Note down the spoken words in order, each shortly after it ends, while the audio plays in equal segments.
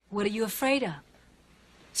What are you afraid of?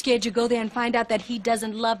 Scared you go there and find out that he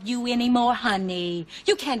doesn't love you anymore, honey.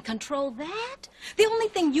 You can't control that. The only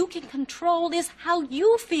thing you can control is how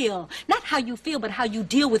you feel. Not how you feel, but how you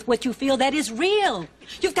deal with what you feel that is real.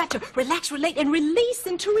 You've got to relax, relate, and release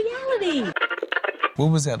into reality. What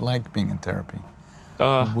was that like being in therapy?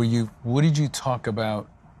 What did you talk about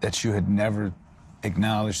that you had never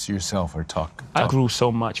acknowledged to yourself or talk? I grew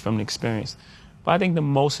so much from the experience. But I think the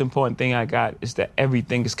most important thing I got is that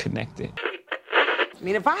everything is connected. I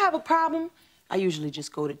mean, if I have a problem, I usually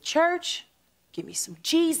just go to church, give me some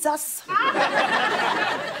Jesus, and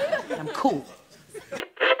I'm cool.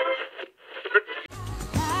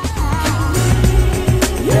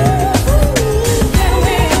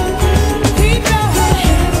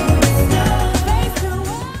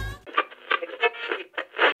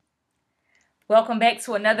 Welcome back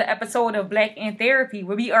to another episode of Black in Therapy,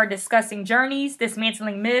 where we are discussing journeys,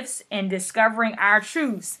 dismantling myths, and discovering our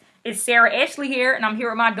truths. It's Sarah Ashley here, and I'm here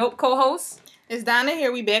with my dope co-host. It's Donna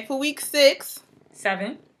here. We back for week 6.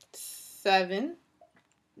 7.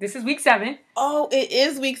 This is week 7. Oh, it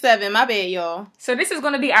is week 7. My bad, y'all. So this is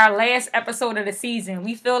going to be our last episode of the season.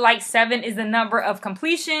 We feel like 7 is the number of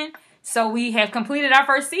completion, so we have completed our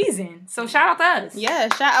first season. So shout out to us. Yeah,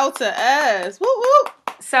 shout out to us. Woo woo.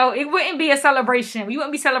 So it wouldn't be a celebration. We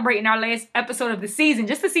wouldn't be celebrating our last episode of the season.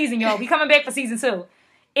 Just the season, y'all. We coming back for season 2.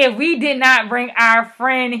 If we did not bring our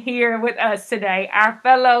friend here with us today, our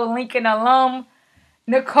fellow Lincoln alum,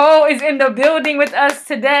 Nicole is in the building with us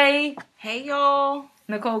today. Hey, y'all.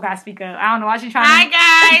 Nicole got to speak up. I don't know why she's trying Hi, to...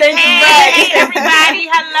 guys. Hey, everybody.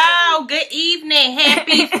 Hello. Good evening.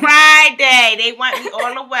 Happy Friday. They want me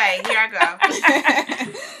all the way. Here I go.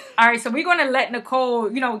 All right, so we're going to let Nicole,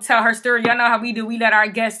 tell her story. Y'all know how we do. We let our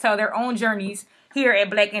guests tell their own journeys here at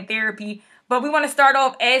Black in Therapy. But we want to start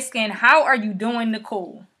off asking, how are you doing,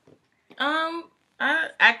 Nicole? I'm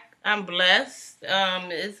blessed.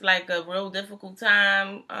 It's like a real difficult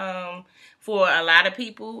time for a lot of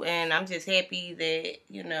people, and I'm just happy that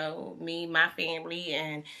me, my family,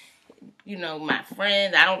 and my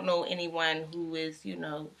friends. I don't know anyone who is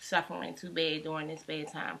suffering too bad during this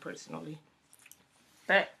bad time personally.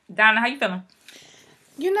 But Donna, how you feeling?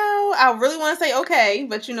 I really want to say okay,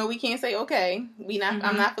 but we can't say okay.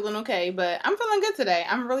 I'm not feeling okay, but I'm feeling good today.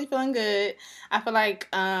 I'm really feeling good. I feel like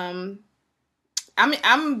I'm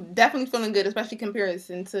definitely feeling good, especially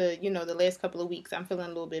comparison to the last couple of weeks. I'm feeling a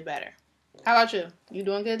little bit better. How about you? You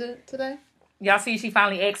doing good today? Y'all see, she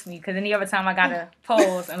finally asked me, because any other time I gotta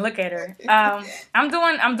pause and look at her. I'm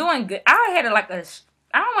doing good. I had I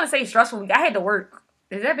don't want to say stressful week. I had to work.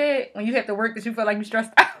 Is that bad when you have to work that you feel like you're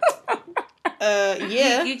stressed out?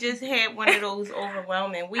 Yeah. You just had one of those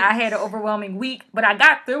overwhelming weeks. I had an overwhelming week, but I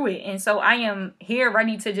got through it, and so I am here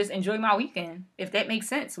ready to just enjoy my weekend, if that makes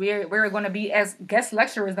sense. We're going to be as guest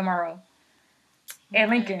lecturers tomorrow at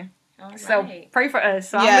Lincoln. All right. So pray for us.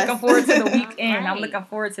 So yes. I'm looking forward to the weekend. Right. I'm looking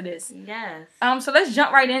forward to this. Yes. So let's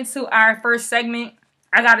jump right into our first segment.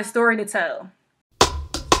 I got a story to tell.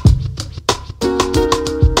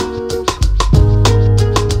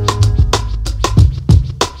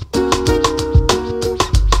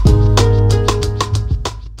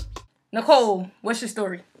 Nicole, what's your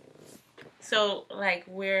story? So,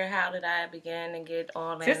 how did I begin and get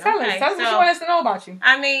all that? Just tell us. Tell us what you want us to know about you.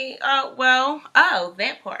 I mean,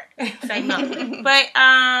 that part. Say no. But,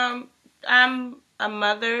 I'm a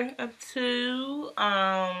mother of 2.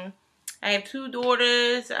 I have 2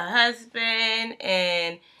 daughters, a husband,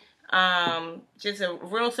 and, just a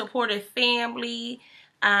real supportive family.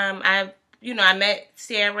 I met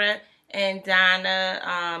Sarah and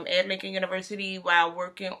Donna at Lincoln University while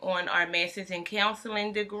working on our master's in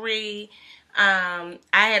counseling degree. I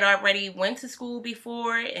had already went to school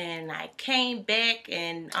before, and I came back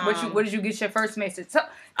and What did you get your first master's? Tell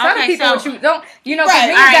Okay, the people so- what you don't. Because Right,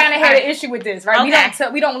 me and alright, Donna had alright. an issue with this, right? Okay.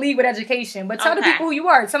 We don't lead with education, but tell the Okay. people who you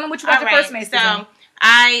are. Tell them what you got your first master's so in.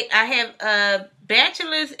 I have a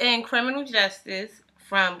bachelor's in criminal justice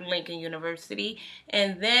from Lincoln University,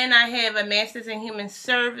 and then I have a master's in human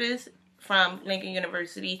service from Lincoln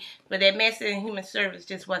University, but that master's in human service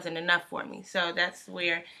just wasn't enough for me. So that's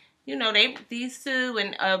where, these 2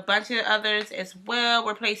 and a bunch of others as well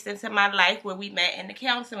were placed into my life, where we met in the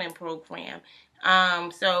counseling program.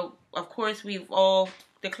 So of course we've all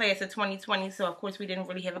the class of 2020, so of course we didn't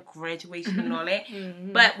really have a graduation and all that,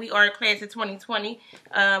 but we are a class of 2020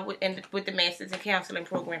 with the master's in counseling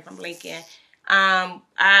program from Lincoln.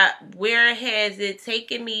 Where has it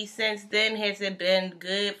taken me since then? Has it been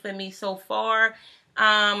good for me so far?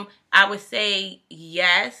 I would say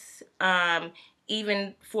yes.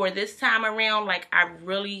 Even for this time around, I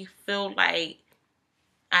really feel like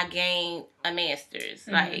I gained a master's.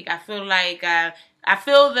 Like, I feel like I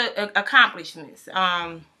feel the accomplishments.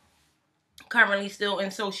 Currently still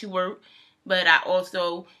in social work, but I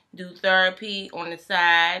also do therapy on the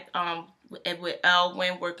side with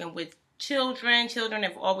Elwin, working with children. Children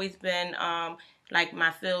have always been like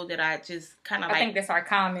my field that I just kind of like. I think that's our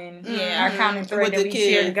common, Yeah. our common thread With that the we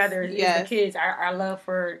share kids. together is Yes. the kids. Our love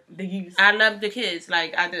for the youth. I love the kids,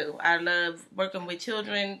 like I do. I love working with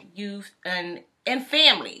children, youth, and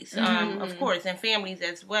families, of course, and families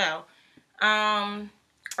as well.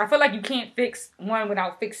 I feel like you can't fix one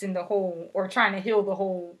without fixing the whole, or trying to heal the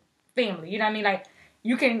whole family. You know what I mean? Like,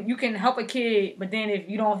 you can help a kid, but then if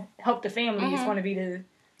you don't help the family, it's going to be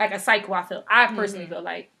like a cycle. I personally feel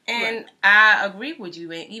like. And I agree with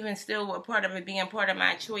you. And even still, a part of it being part of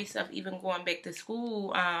my choice of even going back to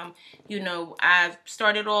school, I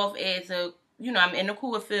started off as I'm in the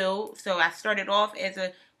CUA field. So I started off as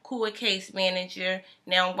a CUA case manager.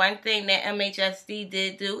 Now, one thing that MHSD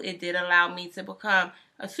did do, it did allow me to become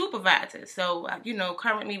a supervisor. So,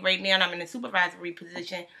 currently right now I'm in a supervisory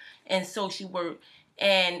position in social work.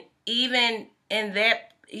 And even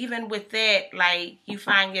with that, like, you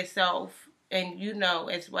find yourself, and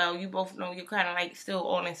as well, you both know you're kind of like still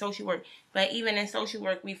all in social work. But even in social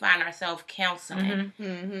work, we find ourselves counseling.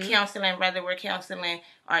 Counseling, whether we're counseling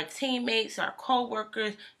our teammates, our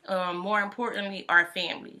co-workers, more importantly, our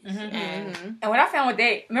families. And what I found with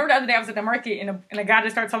that, remember the other day I was at the market and a guy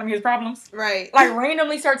just started telling me his problems? Right. Like,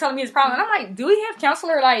 randomly started telling me his problem. And I'm like, do we have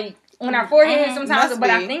counselor, like, on our forehead sometimes? Must But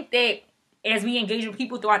be. I think that as we engage with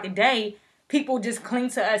people throughout the day, people just cling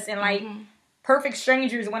to us and, like, perfect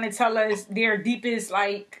strangers want to tell us their deepest,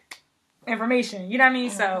 like, information. You know what I mean?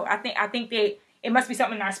 So I think that it must be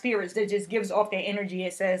something in our spirits that just gives off that energy.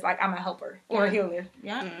 It says, like, I'm a helper or a healer.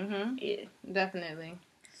 Yeah. Yeah. Definitely.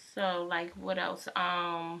 So, like, what else?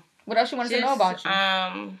 What else you wanted to know about you?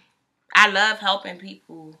 I love helping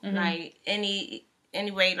people. Like, any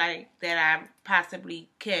way, like, that I possibly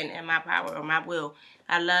can in my power or my will.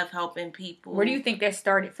 I love helping people. Where do you think that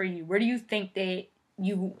started for you? Where do you think that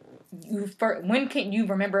when can you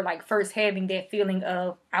remember, like, first having that feeling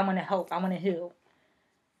of, I want to help, I want to heal?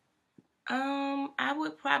 I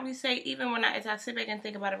would probably say, even as I sit back and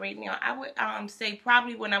think about it right now, I would say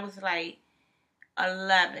probably when I was like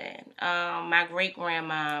 11. My great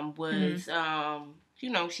grandma was she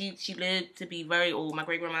lived to be very old. My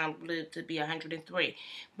great grandma lived to be 103.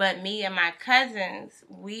 But me and my cousins,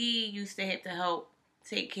 we used to have to help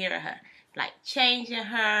take care of her, like changing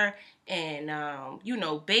her and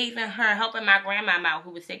bathing her, helping my grandma out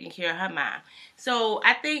who was taking care of her mom. So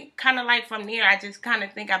I think kind of like from there, I just kind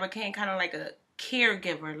of think I became kind of like a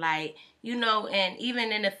caregiver, like, and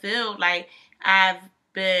even in the field, like, I've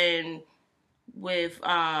been with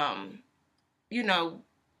all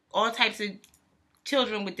types of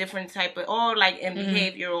children with different type of, all like in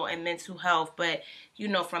behavioral and mental health, but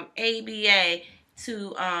from ABA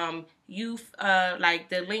to youth, like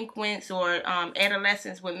delinquents or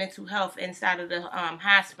adolescents with mental health inside of the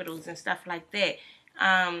hospitals and stuff like that.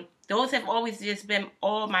 Those have always just been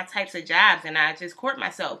all my types of jobs, and I just court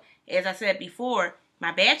myself. As I said before,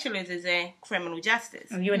 my bachelor's is in criminal justice.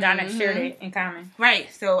 You and Donna share that in common. Right.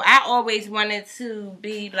 So I always wanted to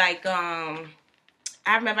be like, I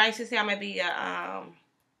remember I used to say I'm going to be a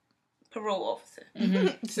parole officer.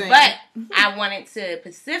 But I wanted to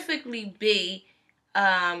specifically be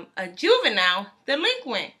a juvenile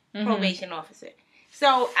delinquent probation officer.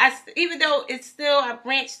 So even though I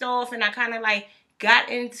branched off and I kind of like got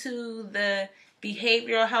into the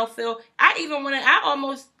behavioral health field, I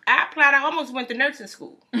almost went to nursing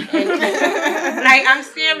school. Like, I'm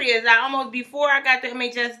serious. Before I got to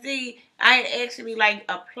MHSD, I had actually like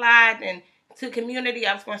applied and to community.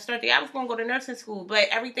 I was going to go to nursing school, but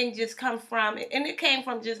everything just comes from, and it came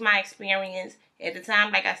from just my experience. At the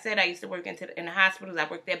time, like I said, I used to work in the hospitals. I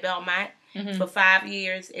worked at Belmont for 5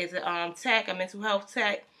 years as a mental health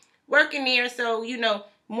tech, working there. So,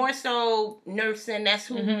 more so nursing. That's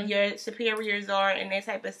who your superiors are in that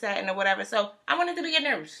type of setting or whatever. So I wanted to be a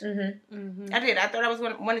nurse. I did. I thought I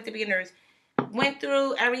wanted to be a nurse. Went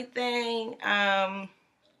through everything.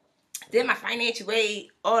 Did my financial aid,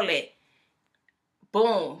 all that.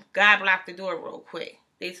 Boom. God blocked the door real quick.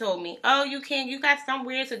 They told me, oh, you got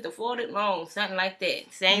somewhere to defaulted loan, something like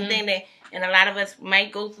that. Same thing that, and a lot of us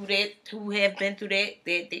might go through that, who have been through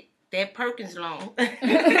that Perkins loan.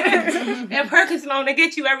 That Perkins loan to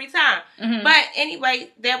get you every time. But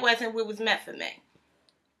anyway, that wasn't what was meant for me.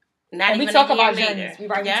 Not and even we talk a year about later. journeys. We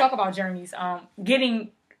talk about journeys.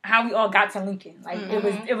 Getting how we all got to Lincoln. Like,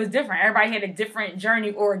 it was different. Everybody had a different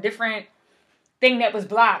journey or a different thing that was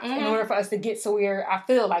blocked in order for us to get to where I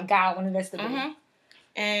feel like God wanted us to be.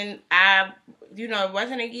 And I, it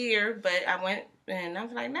wasn't a year, but I went and I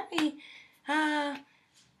was like, let me,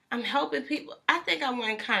 I'm helping people. I think I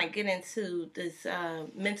want to kind of get into this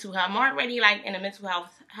mental health. I'm already like in a mental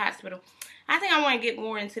health hospital. I think I want to get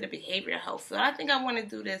more into the behavioral health. So I think I want to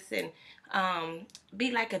do this and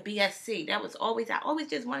be like a BSc. I always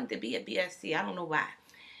just wanted to be a BSc. I don't know why.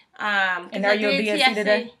 And are you a BSc TSC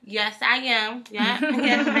today? Yes, I am. Yeah,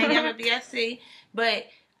 yes, I am a BSc. But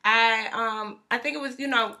I think it was,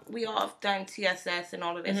 we all have done TSS and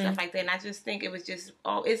all of that stuff like that. And I just think it was just,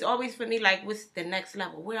 it's always for me like, what's the next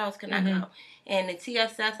level? Where else can I go? And the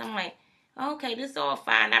TSS, I'm like, okay, this is all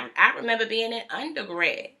fine. I remember being in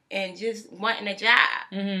undergrad and just wanting a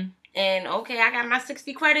job. And okay, I got my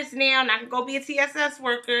 60 credits now and I can go be a TSS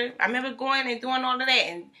worker. I remember going and doing all of that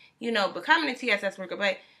and, becoming a TSS worker.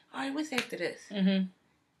 But, all right, what's after this?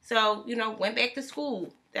 So, went back to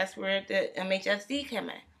school. That's where the MHSD came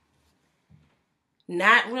in.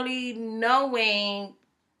 Not really knowing,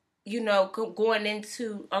 going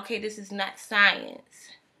into, okay, this is not science.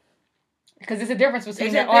 Because there's a difference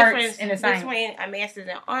between the arts and the science. Between a master's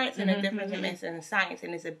in arts and a difference in master's in science.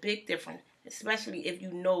 And it's a big difference, especially if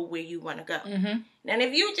you know where you want to go. And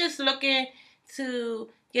if you're just looking to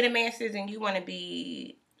get a master's and you want to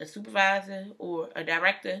be a supervisor or a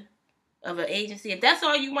director of an agency, if that's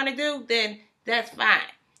all you want to do, then that's fine.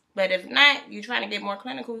 But if not, you're trying to get more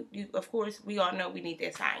clinical, of course, we all know we need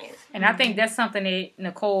that science. And I think that's something that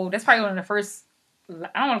Nicole, that's probably one of the first,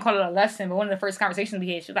 I don't want to call it a lesson, but one of the first conversations we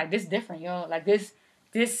had, she was like, this is different, yo. Like, this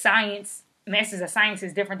science, Masters of Science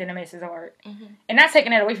is different than a Masters of Art. And not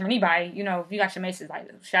taking that away from anybody. If you got your Masters,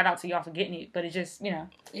 like, shout out to y'all for getting it. But it's just,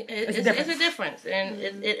 it's a difference. It's a difference. And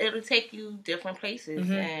it'll take you different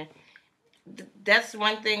places. And that's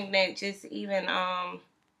one thing that just even...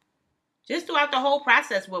 just throughout the whole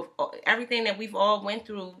process with everything that we've all went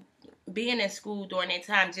through, being in school during that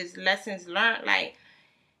time, just lessons learned. Like,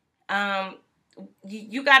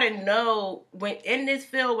 you gotta know when in this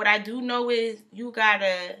field. What I do know is you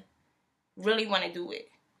gotta really want to do it.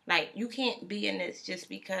 Like, you can't be in this just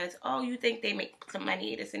because you think they make some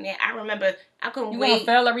money, this and that. I remember I couldn't wait. You're gonna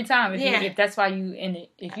fail every time if that's why you in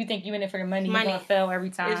it. If you think you in it for the money, you're gonna fail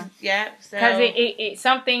every time. Because it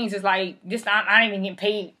some things is like this. I ain't even getting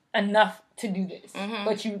paid enough to do this,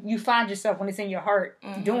 but you find yourself when it's in your heart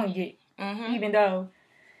doing it, even though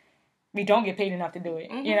we don't get paid enough to do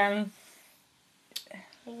it. You know what I mean?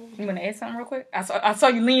 You want to add something real quick? I saw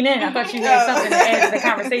you lean in. I thought you had something to add to the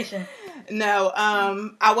conversation. No,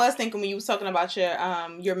 I was thinking when you was talking about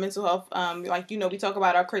your mental health, we talk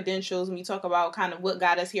about our credentials and we talk about kind of what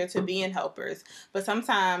got us here to being helpers. But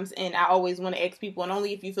sometimes, and I always want to ask people, and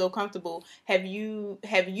only if you feel comfortable, have you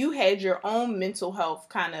had your own mental health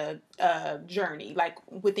kind of journey, like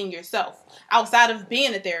within yourself, outside of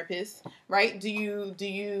being a therapist, right? Do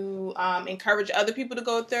you encourage other people to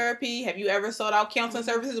go to therapy? Have you ever sought out counseling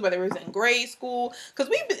services, whether it was in grade school? Because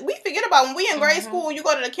we forget about when we in grade school, you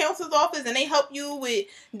go to the counselor's office and they help you with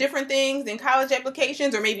different things in college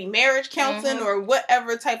applications or maybe marriage counseling or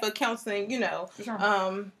whatever type of counseling,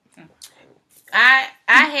 I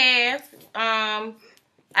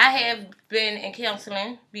have been in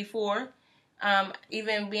counseling before.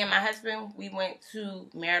 Even me and my husband, we went to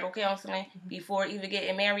marital counseling before even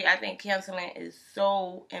getting married. I think counseling is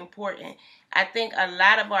so important. I think a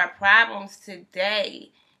lot of our problems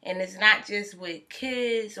today, and it's not just with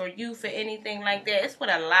kids or youth or anything like that, it's with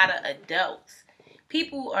a lot of adults.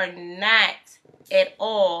 People are not at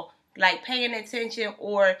all like paying attention,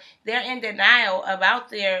 or they're in denial about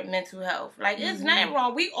their mental health. Like, it's nothing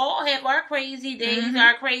wrong. We all have our crazy days,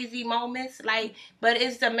 our crazy moments. Like, but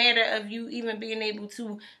it's a matter of you even being able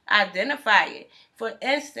to identify it. For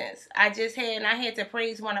instance, I had to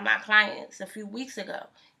praise one of my clients a few weeks ago.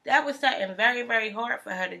 That was something very, very hard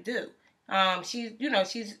for her to do. She's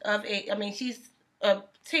a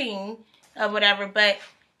teen or whatever, but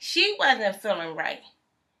she wasn't feeling right.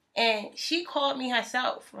 And she called me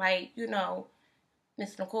herself, like,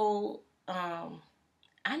 Miss Nicole, I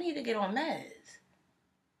need to get on meds.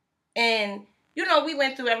 And, we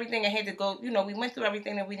went through everything I had to go, we went through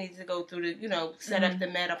everything that we needed to go through to, set up the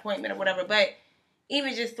med appointment or whatever. But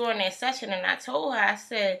even just during that session, and I told her, I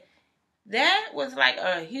said, that was like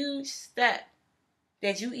a huge step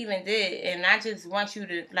that you even did, and I just want you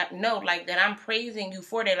to know that I'm praising you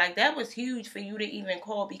for that. Like, that was huge for you to even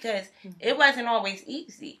call, because it wasn't always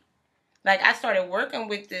easy. Like, I started working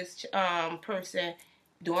with this person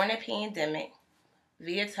during the pandemic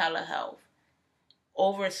via telehealth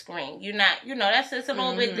over a screen. That's just a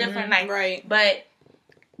little bit different. Like, right. But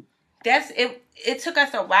that's it. It took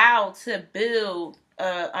us a while to build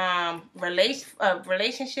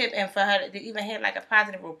relationship, and for her to even have like a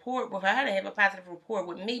positive rapport, for her to have a positive rapport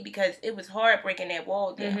with me, because it was hard breaking that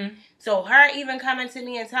wall down. Mm-hmm. So her even coming to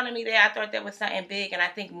me and telling me that, I thought that was something big, and I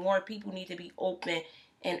think more people need to be open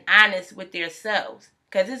and honest with themselves,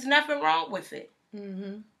 because there's nothing wrong with it.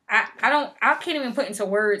 Mm-hmm. I can't even put into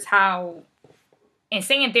words how, and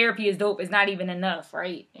saying therapy is dope is not even enough,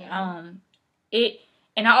 right? Mm-hmm.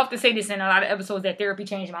 And I often say this in a lot of episodes, that therapy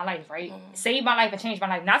changed my life, right? Mm-hmm. Saved my life and changed my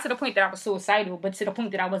life. Not to the point that I was suicidal, but to the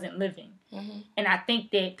point that I wasn't living. Mm-hmm. And I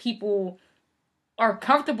think that people are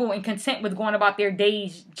comfortable and content with going about their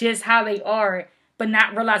days just how they are, but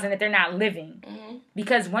not realizing that they're not living. Mm-hmm.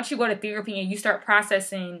 Because once you go to therapy and you start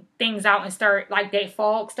processing things out and start, like, that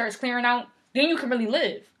fog starts clearing out, then you can really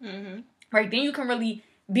live. Mm-hmm. Right? Then you can really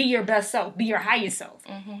be your best self, be your highest self.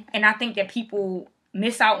 Mm-hmm. And I think that people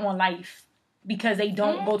miss out on life because they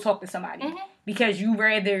don't go talk to somebody. Mm-hmm. Because you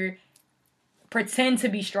rather pretend to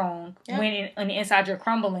be strong when on the inside you're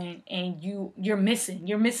crumbling, and you're missing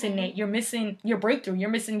that. You're missing your breakthrough. You're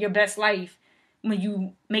missing your best life when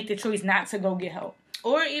you make the choice not to go get help.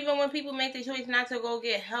 Or even when people make the choice not to go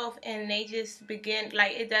get help and they just begin,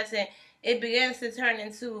 like, it begins to turn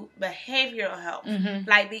into behavioral health. Mm-hmm.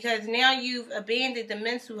 Like, because now you've abandoned the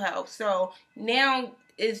mental health. So now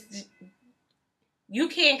you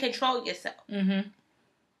can't control yourself. Mm-hmm.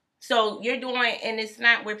 So you're doing, and it's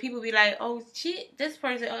not where people be like, oh, shit, this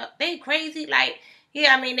person, they crazy. Like,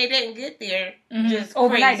 yeah, I mean, they didn't get there just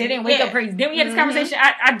overnight. Crazy. They didn't wake up crazy. Then we had this conversation.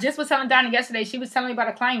 I just was telling Donna yesterday. She was telling me about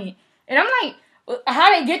a client. And I'm like, how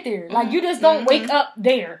they get there? Like, you just don't wake up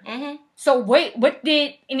there. Mm-hmm. So what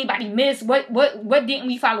did anybody miss? What didn't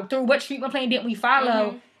we follow through? What treatment plan didn't we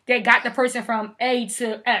follow that got the person from A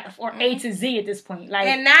to F or A to Z at this point? Like,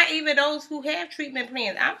 and not even those who have treatment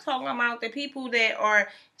plans. I'm talking about the people that are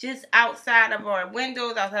just outside of our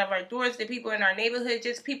windows, outside of our doors, the people in our neighborhood,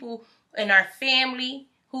 just people in our family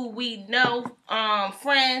who we know,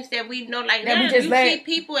 friends that we know. Like, you see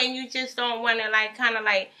people and you just don't want to, like, kind of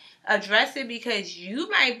like address it because you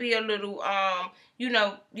might be a little, you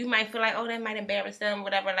might feel like, oh, that might embarrass them,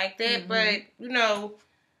 whatever, like that. Mm-hmm.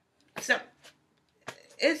 But, so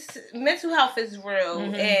it's mental health is real,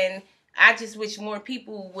 and I just wish more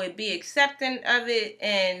people would be accepting of it,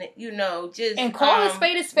 and just and call a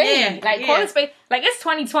spade a spade. Call a spade. Like, it's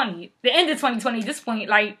 2020, the end of 2020. At this point,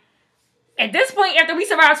 at this point, after we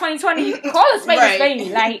survived 2020, call a spade a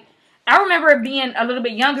spade. Like, I remember being a little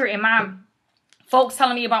bit younger, and my folks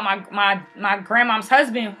telling me about my grandmom's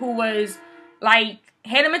husband who was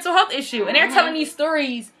had a mental health issue, and they're telling these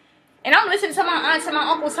stories. And I'm listening to my aunts and my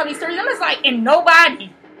uncles tell these stories. I'm just like, and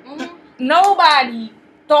nobody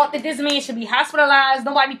thought that this man should be hospitalized.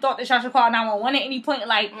 Nobody thought that y'all should call 911 at any point.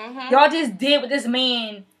 Like, y'all just did what this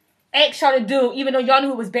man asked y'all to do, even though y'all knew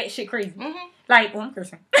it was batshit crazy. Mm-hmm. Like, well, I'm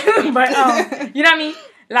cursing. But, you know what I mean?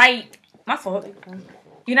 Like, my fault.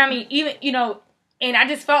 You know what I mean? Even, and I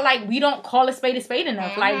just felt like we don't call a spade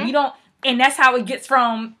enough. Like, we don't. And that's how it gets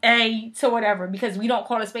from A to whatever, because we don't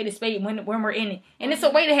call a spade when we're in it. And it's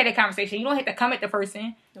a way to have that conversation. You don't have to come at the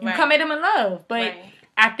person. You come at them in love. But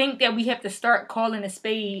I think that we have to start calling a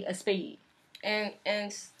spade a spade.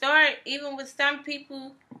 And start, even with some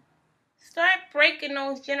people, start breaking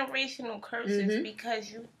those generational curses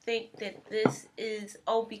because you think that this is,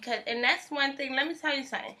 and that's one thing, let me tell you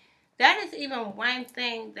something. That is even one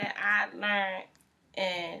thing that I learned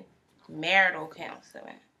in marital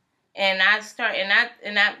counseling. And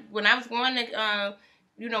when I was going to,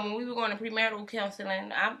 when we were going to premarital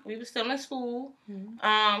counseling, we were still in school.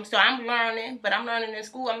 Mm-hmm. So I'm learning, but I'm learning in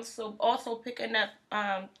school. I'm also picking up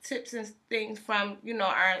tips and things from,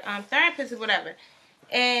 our therapists or whatever.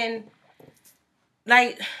 And,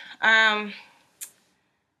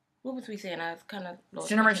 what was we saying? I was kind of lost.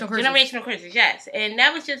 Generational curses. Generational curses, yes. And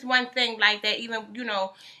that was just one thing like that, even,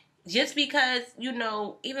 just because,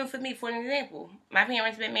 even for me, for an example, my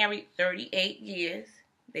parents been married 38 years.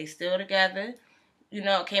 They still together.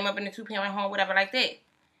 Came up in a 2-parent home, whatever like that.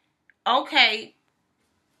 Okay,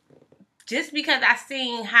 just because I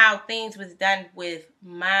seen how things was done with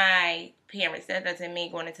my parents, that doesn't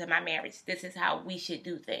mean going into my marriage, this is how we should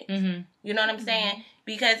do things. Mm-hmm. You know what I'm saying? Mm-hmm.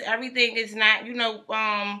 Because everything is not,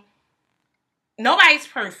 nobody's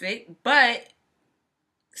perfect, but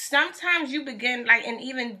sometimes you begin, and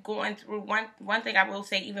even going through, one thing I will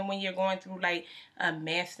say, even when you're going through, a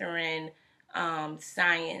mastering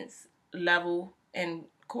science level and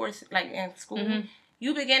course, in school,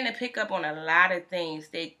 you begin to pick up on a lot of things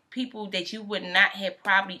that people that you would not have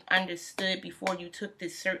probably understood before you took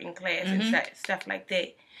this certain class and stuff like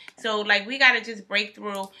that. So, we got to just break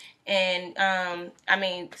through, and, I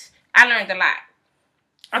learned a lot.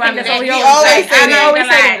 I think that's what we always always say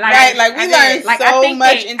that. Like, right, we learned so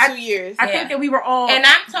much in 2 years. I think that we were all... And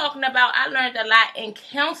I'm talking about, I learned a lot in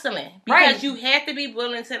counseling. Because you have to be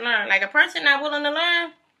willing to learn. Like, a person not willing to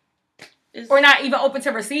learn... Or not even open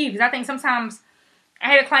to receive. Because I think sometimes... I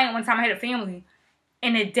had a client one time, I had a family,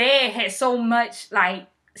 and the dad had so much, like,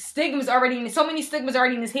 stigmas already, so many stigmas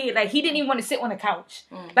already in his head. Like, he didn't even want to sit on the couch.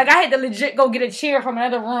 Like, I had to legit go get a chair from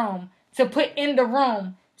another room to put in the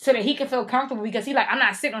room so that he could feel comfortable, because he like, I'm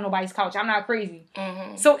not sitting on nobody's couch. I'm not crazy.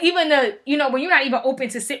 So even when you're not even open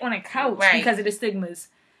to sit on a couch because of the stigmas,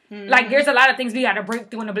 like, there's a lot of things we got to break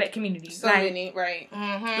through in the black community. So many, right.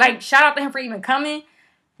 Like, shout out to him for even coming,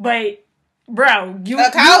 but... Bro,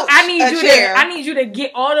 I need you to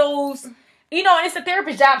get all those, and it's a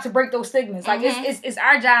therapist's job to break those stigmas. Like, it's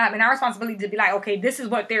our job and our responsibility to be like, okay, this is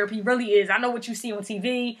what therapy really is. I know what you see on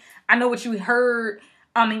TV. I know what you heard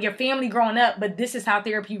in your family growing up, but this is how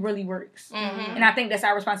therapy really works. And I think that's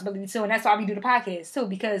our responsibility too. And that's why we do the podcast too,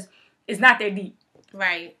 because it's not that deep.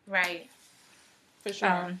 Right. For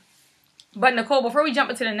sure. But Nicole, before we jump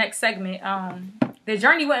into the next segment, the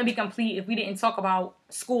journey wouldn't be complete if we didn't talk about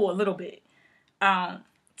school a little bit.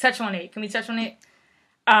 Touch on it. Can we touch on it?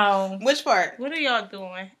 Which part? What are y'all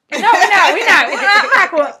doing? No, we're not.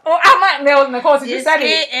 I might mail Nicole since you said it.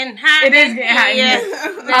 It's getting hot. It is getting hot.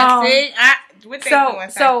 Yeah. What they doing?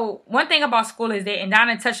 So one thing about school is that, and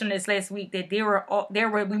Donna touched on this last week, that we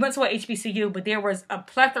went to a HBCU, but there was a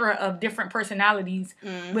plethora of different personalities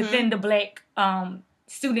within the black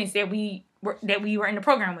students that we were in the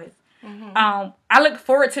program with. I look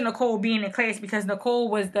forward to Nicole being in class because Nicole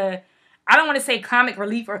was I don't want to say comic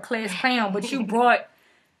relief or class clown, but you brought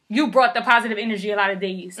the positive energy a lot of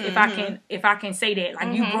days. If I can say that,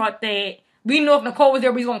 like you brought that. We knew if Nicole was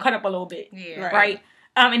there, we was gonna cut up a little bit, right?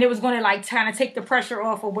 And it was gonna like kind of take the pressure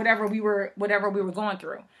off of whatever we were going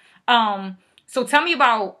through. So tell me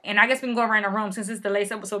about, and I guess we can go around the room since it's the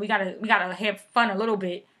last episode. We gotta have fun a little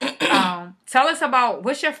bit. Tell us about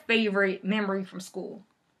what's your favorite memory from school.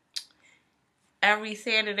 Every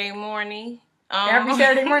Saturday morning. Every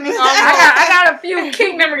Saturday morning? I got a few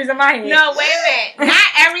key memories in my head. No, wait a minute. Not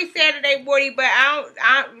every Saturday morning, but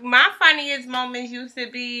my funniest moments used to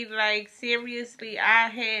be, like, seriously, I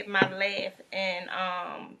had my laugh in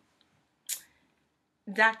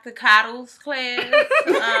Dr. Cottle's class.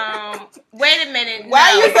 Wait a minute.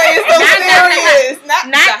 Why you say it's so serious?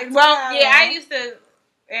 I used to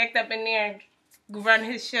act up in there and run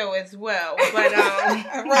his show as well. But,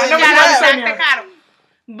 Dr. Cottle.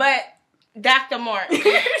 But... Dr. Mark.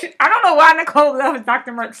 I don't know why Nicole loves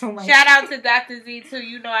Dr. Mark so much. Shout out to Dr. Z too.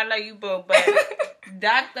 You know I love you, boo. But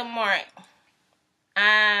Dr. Mark,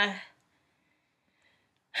 I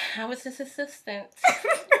was his assistant.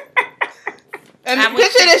 And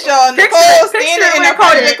picture this, y'all. Nicole standing in the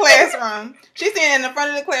front of the classroom. She's standing in the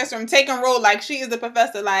front of the classroom, taking roll like she is the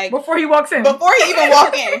professor. Like before he walks in. Before he even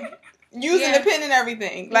walk in, using the pen and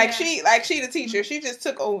everything. Like she the teacher. She just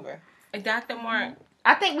took over. Dr. Mark.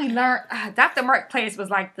 I think we learned Dr. Mark class was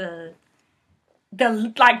like the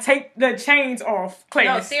like take the chains off class.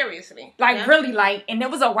 No, seriously. Like really like, and there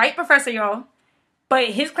was a white professor, y'all. But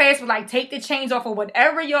his class was like take the chains off of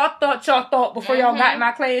whatever y'all thought before y'all got in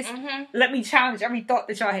my class. Let me challenge every thought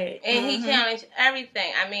that y'all had. And he challenged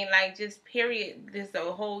everything. I mean, like just period. Just a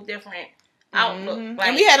whole different outlook. Like,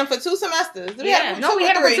 and we had him for 2 semesters. We had him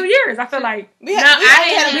for 2 years. I feel like we didn't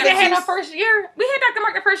have him first year. We had Dr.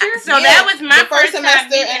 Mark the first year. So that was my first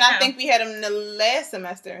semester, and I think we had him the last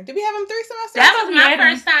semester. Did we have him 3 semesters? That was my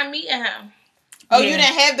first time meeting him. Oh, you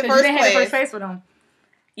didn't have the first class. Have the first class with him.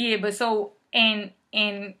 Yeah, but so and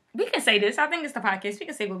we can say this. I think it's the podcast. We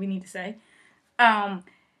can say what we need to say. I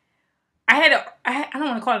don't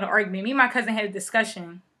want to call it an argument. Me and my cousin had a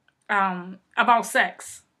discussion about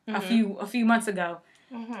sex. A few months ago.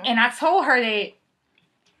 And I told her that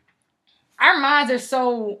our minds are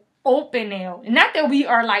so open now. Not that we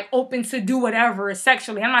are like open to do whatever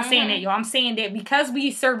sexually. I'm not saying that, y'all. I'm saying that because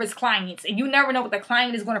we service clients and you never know what the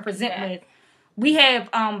client is going to present with, we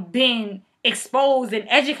have been exposed and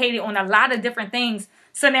educated on a lot of different things.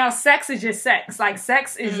 So now sex is just sex. Like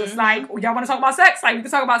sex is just like, y'all want to talk about sex? Like we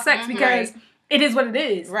can talk about sex because it is what it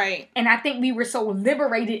is. Right. And I think we were so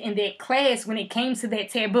liberated in that class when it came to that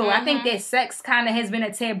taboo. I think that sex kind of has been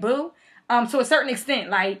a taboo to a certain extent,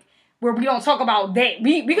 like where we don't talk about that.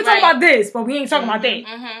 We can talk about this, but we ain't talking about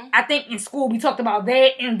that. I think in school we talked about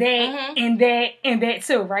that and that and that and that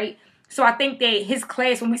too, right? So I think that his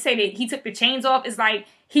class, when we say that he took the chains off, it's like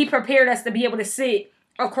he prepared us to be able to sit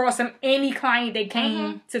across from any client that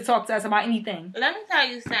came to talk to us about anything. Let me tell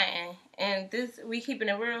you something. and we keeping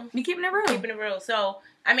it real. We keeping it real. Keeping it real. So,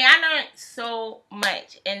 I mean, I learned so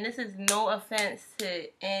much, and this is no offense to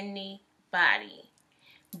anybody,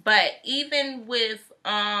 but even with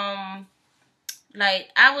like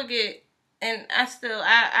I would get, and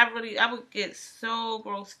I would get so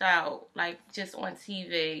grossed out, like just on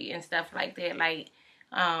TV and stuff like that, like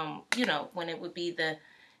you know, when it would be the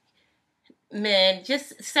men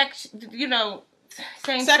just sex, you know.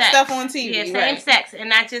 Same sex stuff on TV. Yeah, same right. sex.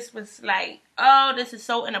 And I just was like, oh, this is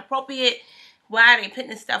so inappropriate. Why are they putting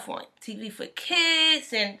this stuff on TV for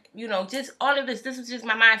kids? And, you know, just all of this. This was just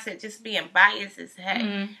my mindset, just being biased as heck.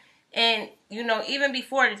 Mm-hmm. And, you know, even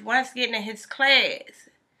before this, once getting in his class,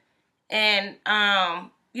 and,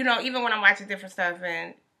 you know, even when I'm watching different stuff,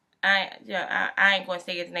 and I ain't going to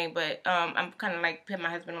say his name, but I'm kind of like putting my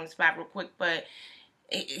husband on the spot real quick, but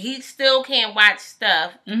he still can't watch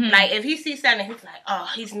stuff. Mm-hmm. Like, if he sees something, he's like, oh,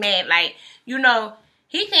 he's mad. Like, you know,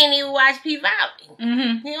 he can't even watch P-Valley.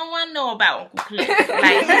 Mm-hmm. He don't want to know about Uncle Cliff.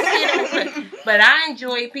 Like, but I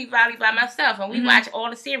enjoy P-Valley by myself, and we watch all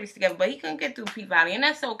the series together. But he couldn't get through P-Valley, and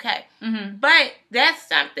that's okay. Mm-hmm. But that's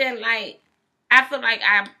something, like, I feel like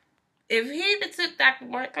if he'd have took Dr.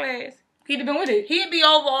 Mark class, he'd have been with it. He'd be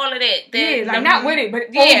over all of that. Yeah, like, not with it, but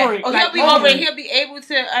over it. Oh, like, he'll be over it. He'll be able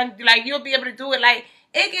to, like, you'll be able to do it. Like,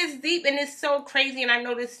 it gets deep, and it's so crazy, and I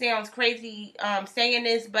know this sounds crazy saying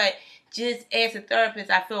this, but just as a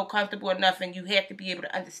therapist, I feel comfortable enough, and you have to be able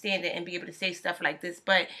to understand it and be able to say stuff like this.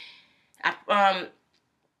 But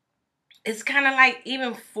it's kind of like,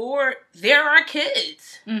 even there are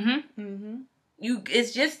kids. Mm-hmm. Mm-hmm.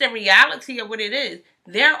 It's just the reality of what it is.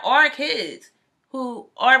 There are kids who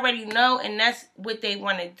already know, and that's what they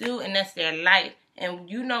want to do, and that's their life. And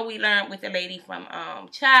you know, we learned with the lady from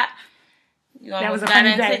CHOP. That was a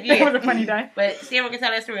funny day. Yeah. That was a funny day. But Sarah can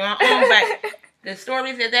tell that story on her own. But the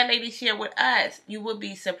stories that lady shared with us, you would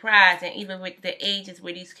be surprised. And even with the ages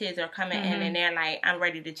where these kids are coming in, and they're like, I'm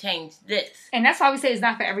ready to change this. And that's why we say it's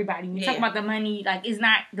not for everybody. When you talk about the money, like, it's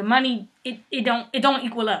not the money. It don't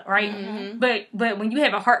equal up, right? Mm-hmm. But when you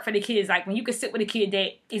have a heart for the kids, like when you can sit with a kid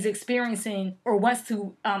that is experiencing or wants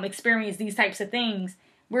to experience these types of things,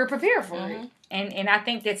 we're prepared for it. And I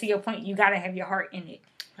think that, to your point, you gotta have your heart in it.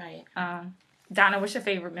 Right. Donna, what's your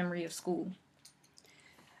favorite memory of school?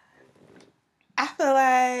 I feel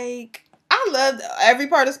like I loved every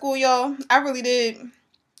part of school, y'all. I really did.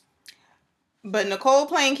 But Nicole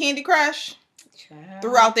playing Candy Crush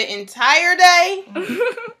throughout the entire day.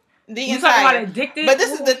 You talking about addicted? But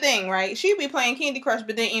this is the thing, right? She'd be playing Candy Crush,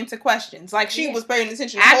 but then answer questions. Like, she was paying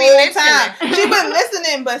attention the whole time. She been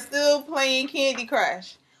listening, but still playing Candy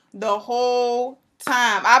Crush the whole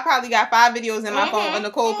time. I probably got 5 videos in my phone of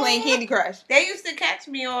Nicole playing Candy Crush. They used to catch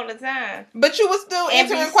me all the time. But you was still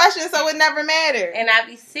answering questions, so it never mattered. And I'd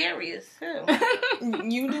be serious, too.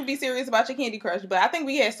 You do be serious about your Candy Crush, but I think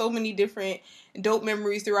we had so many different dope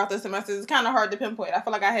memories throughout the semester. It's kind of hard to pinpoint. I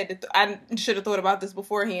feel like I should have thought about this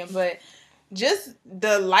beforehand, but just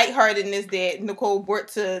the lightheartedness that Nicole brought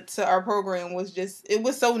to our program was it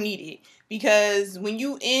was so needed. Because when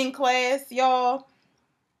you in class, y'all,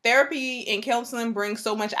 therapy and counseling brings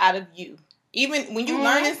so much out of you. Even when you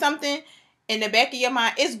learning something, in the back of your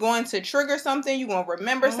mind, it's going to trigger something. You're going to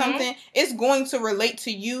remember something. It's going to relate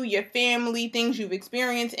to you, your family, things you've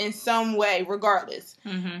experienced in some way, regardless.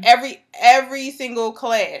 Every single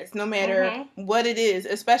class, no matter what it is,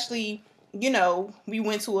 especially, you know, we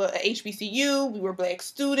went to a HBCU, we were Black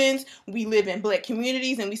students, we live in Black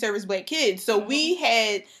communities, and we service Black kids. So we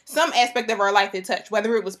had some aspect of our life that touched,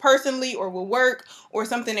 whether it was personally or with work or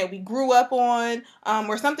something that we grew up on,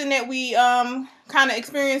 or something that we kind of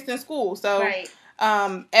experienced in school. So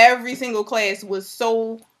every single class was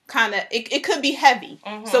so kind of, it could be heavy.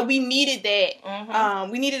 So we needed that.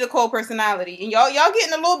 We needed a cold personality. And y'all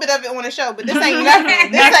getting a little bit of it on the show, but this ain't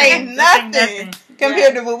nothing. This ain't nothing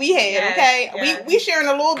compared to what we had, okay? Yes. We sharing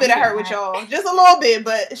a little bit of her with y'all. Just a little bit,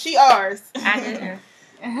 but she ours. I didn't.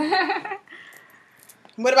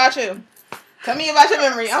 What about you? Tell me about your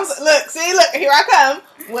memory. Look, here I come.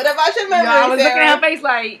 What about your memory, I was Sarah? looking at her face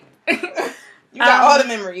like... You got all the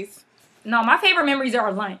memories. No, my favorite memories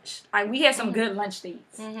are lunch. Like, we had some good lunch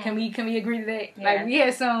dates. Can we agree to that? Yeah. Like, we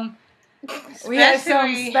had some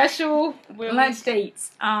special lunch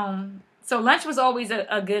dates. So lunch was always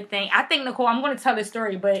a good thing. I think, Nicole, I'm going to tell this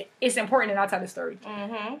story, but it's important that I tell this story.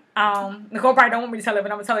 Nicole probably don't want me to tell it,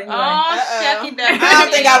 but I'm going to tell it anyway. Oh, Shucky, I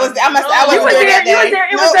don't think I was there. You was there.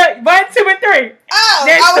 You was there. It was 1, 2, and 3. Oh,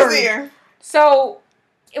 I was there. So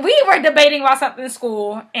we were debating about something in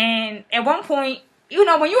school, and at one point, you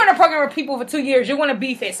know, when you're in a program with people for 2 years, you're going to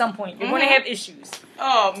beef at some point. You're going to have issues.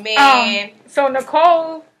 Oh, man. So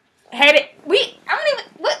Nicole had it. I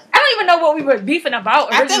don't even know what we were beefing about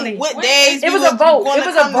originally. I think what days it was a vote. It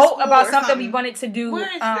was a vote about something we wanted to do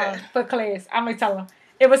Where is that? for class. I'm gonna tell them.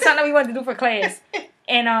 It was something we wanted to do for class,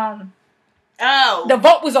 and the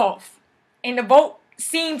vote was off, and the vote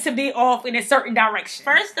seemed to be off in a certain direction.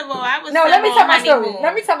 First of all, I was let me tell my story. honeymoon.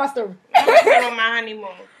 Let me tell my story. I was still on my honeymoon.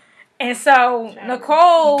 And so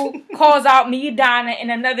Nicole calls out me, Donna, and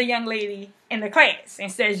another young lady in the class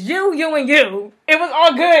and says, you, and you. It was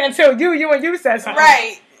all good until you, and you said something.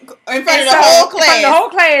 Right. In front of the whole class. In front of the whole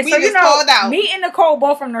class. We so, just called out. Me and Nicole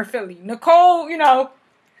both from North Philly. Nicole,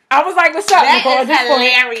 I was like, what's up, Nicole? That is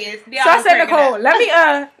hilarious. So I said, Nicole,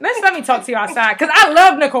 let me talk to you outside. Because I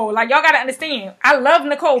love Nicole. Like, y'all got to understand. I love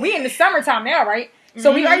Nicole. We in the summertime now, right?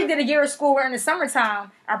 So we already did a year of school. We're in the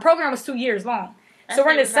summertime. Our program was 2 years long. So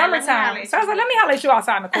we're in the summertime. So I was like, let me holler at you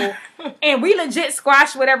outside, Nicole. And we legit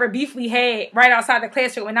squashed whatever beef we had right outside the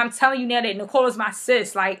classroom. And I'm telling you now that Nicole is my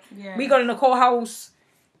sis. Like, we go to Nicole's house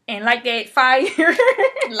and like that fire.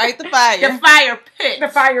 Light the fire. The fire pit. The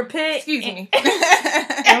fire pit. Excuse me.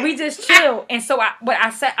 And we just chill. And so I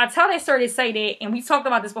tell that story to say that, and we talked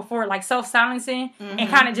about this before, like self-silencing and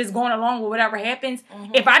kind of just going along with whatever happens.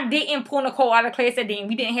 If I didn't pull Nicole out of class that day and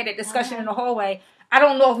we didn't have that discussion in the hallway, I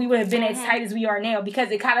don't know if we would have been as tight as we are now because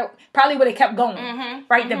it kind of probably would have kept going,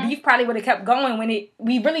 right? The beef probably would have kept going when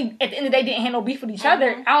we really, at the end of the day, didn't have no beef with each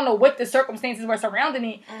other. I don't know what the circumstances were surrounding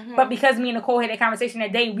it, but because me and Nicole had that conversation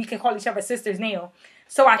that day, we can call each other sisters now.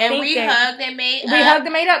 So I think we that hugged and made we hugged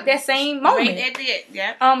and made up that same moment. Right, that did,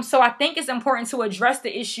 yeah. So I think it's important to address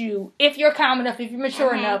the issue if you're calm enough, if you're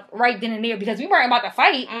mature enough, right then and there, because we weren't about to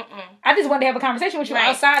fight. I just wanted to have a conversation with you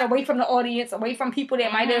outside, away from the audience, away from people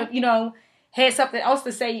that might have, had something else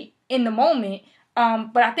to say in the moment.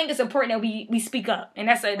 But I think it's important that we speak up, and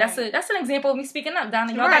that's an example of me speaking up,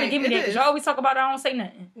 Donna. Y'all gotta give me that because y'all always talk about I don't say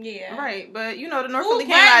nothing. Yeah, right. But the North Philly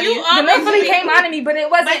came out of you. The North Philly came out of me, but it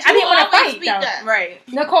wasn't. I didn't want to fight though. Right,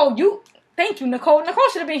 Nicole, thank you, Nicole. Nicole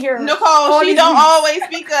should have been here. Nicole, she don't always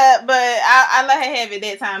speak up, but I let her have it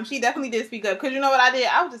that time. She definitely did speak up because you know what I did?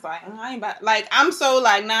 I was just like, I ain't about I'm so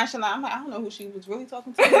like nonchalant. I'm like, I don't know who she was really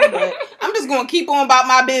talking to, but I'm just gonna keep on about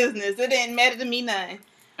my business. It didn't matter to me none.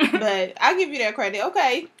 But I give you that credit.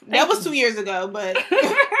 Okay, that was 2 years ago, but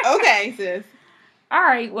okay, sis. All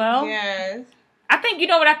right, well, yes. I think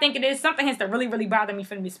what I think it is. Something has to really, really bother me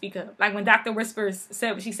for me to speak up. Like when Dr. Whispers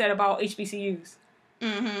said what she said about HBCUs.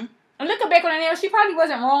 I'm looking back on it now. She probably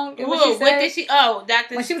wasn't wrong in what she said. What did she? Oh,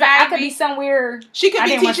 Dr. When she was like, I could be somewhere. She could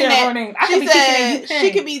be teaching at. She said she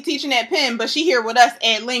could be teaching at Penn, but she here with us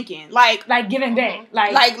at Lincoln, like giving back,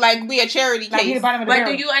 like we a charity case. But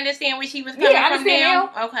do you understand where she was coming from? I understand now.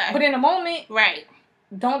 Okay, but in the moment, right?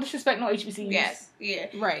 Don't disrespect no HBCUs. Yes, yeah,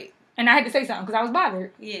 right. And I had to say something because I was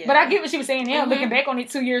bothered. Yeah, but I get what she was saying now. Looking back on it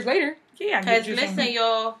 2 years later, I get because listen,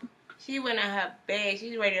 y'all. She went in her bag.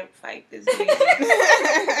 She's ready to fight this nigga.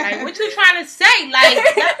 Like, what you trying to say? Like,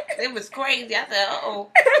 it was crazy. I said, uh-oh.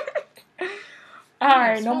 All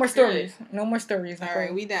right, no more stories. No more stories. All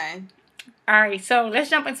right, we done. All right, so let's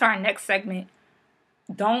jump into our next segment.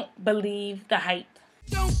 Don't believe the hype.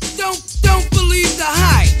 Don't believe the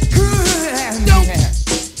hype. Don't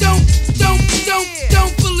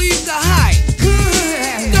believe the hype.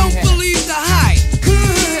 Don't believe the hype.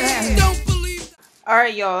 All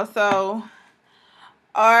right, y'all. So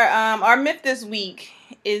our myth this week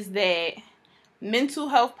is that mental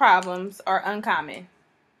health problems are uncommon.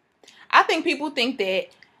 I think people think that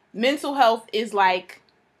mental health is like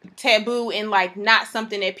taboo and like not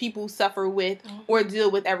something that people suffer with or deal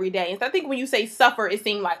with every day. And so I think when you say suffer, it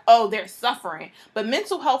seems like, oh, they're suffering. But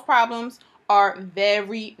mental health problems are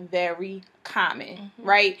very, very common,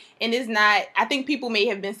 right? And it's not, I think people may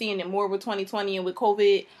have been seeing it more with 2020 and with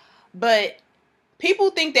COVID, but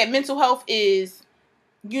people think that mental health is,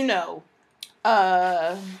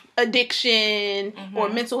 addiction or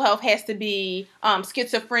mental health has to be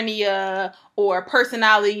schizophrenia or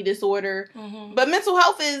personality disorder. But mental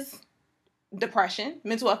health is depression.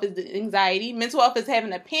 Mental health is anxiety. Mental health is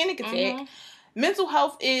having a panic attack. Mental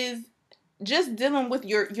health is just dealing with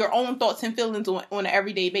your own thoughts and feelings on an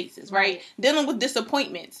everyday basis, right? Dealing with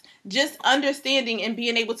disappointments, just understanding and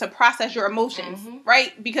being able to process your emotions,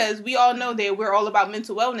 right? Because we all know that we're all about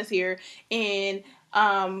mental wellness here. And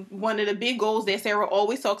one of the big goals that Sarah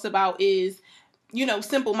always talks about is,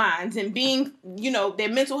 simple minds and being, that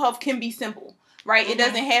mental health can be simple, right? It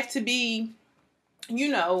doesn't have to be,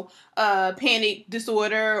 panic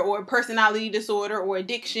disorder or personality disorder or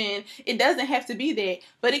addiction. It doesn't have to be that,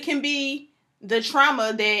 but it can be the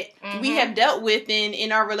trauma that we have dealt with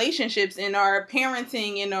in our relationships, in our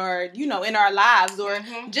parenting, in our, in our lives, or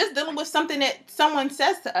just dealing with something that someone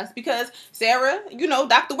says to us. Because Sarah,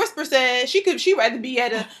 Dr. Whisper said she'd rather be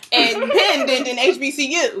at Penn than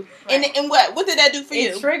HBCU. Right. And what did that do for you?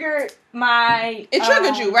 It triggered It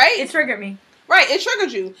triggered you, right? It triggered me. Right, it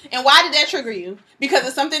triggered you. And why did that trigger you? Because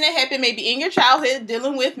of something that happened maybe in your childhood,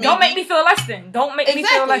 dealing with maybe... Don't make me feel less than. Don't make me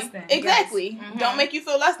feel less than. Exactly. Yes. Don't make you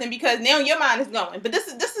feel less than, because now your mind is going. But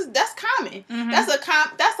that's common.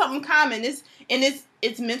 That's something common. It's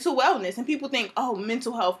mental wellness. And people think, oh,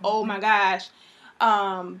 mental health, oh my gosh.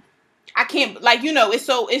 I can't,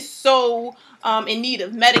 it's so in need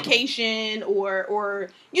of medication or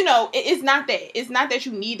it's not that. It's not that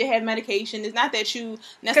you need to have medication. It's not that you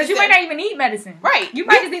necessarily... Because you might not even need medicine. Right. You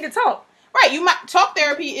might just need to talk. Right. Talk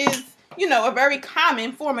therapy is, a very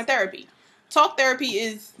common form of therapy. Talk therapy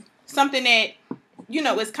is something that,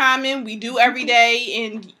 is common. We do every day,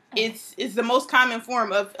 and it's the most common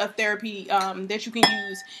form of therapy that you can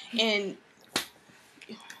use. And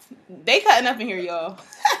they cutting up in here, y'all.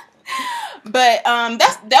 But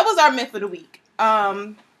that was our myth of the week.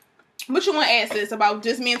 What you want to ask us about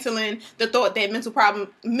dismantling the thought that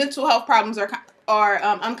mental health problems are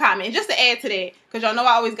uncommon? And just to add to that, because y'all know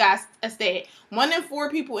I always got a stat. 1 in 4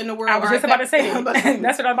 people in the world. I was just about to say that.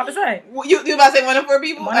 That's what I was about to say. You about to say 1 in 4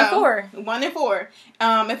 people? 1 in 4. 1 in 4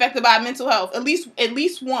 affected by mental health. At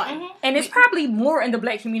least one. And it's probably more in the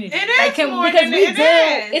black community. It is more than it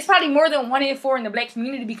is. It's probably more than 1 in 4 in the black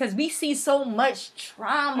community, because we see so much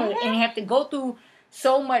trauma and have to go through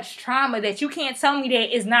so much trauma that you can't tell me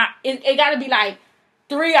that it's not. It got to be like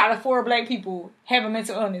 3 out of 4 black people have a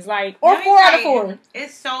mental illness, or 4 out of 4.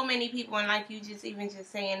 It's so many people, and like you just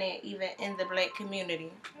saying it, even in the black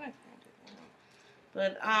community.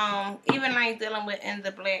 But even like dealing with in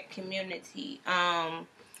the black community,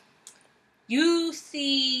 you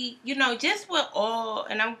see, just with all,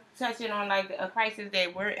 and I'm touching on like a crisis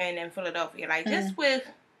that we're in Philadelphia, like just with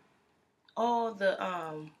all the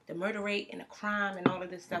murder rate and the crime and all of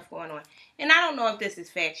this stuff going on. And I don't know if this is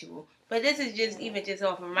factual, but this is just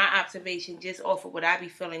off of my observation, just off of what I be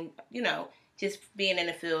feeling, just being in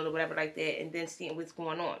the field or whatever like that, and then seeing what's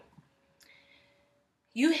going on.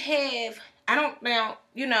 You have,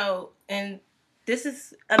 and this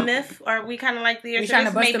is a myth, or we kind of like there, so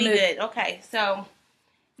this may be good. Okay, so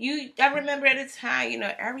I remember at the time,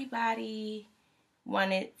 everybody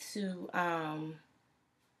wanted to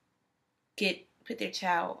put their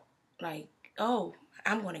child, like, oh,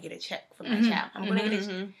 I'm going to get a check for my child. I'm going to get a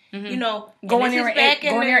check. Go in there and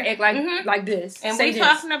act like this. And we're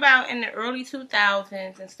talking about in the early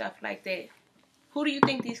 2000s and stuff like that. Who do you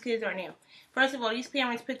think these kids are now? First of all, these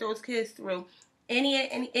parents put those kids through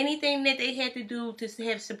anything that they had to do to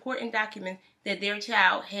have supporting documents that their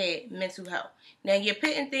child had mental health. Now, you're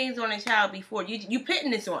putting things on a child before. You putting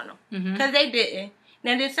this on them. Because they didn't.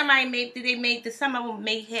 Now, did some of them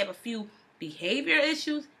may have a few behavior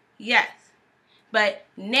issues? Yes. But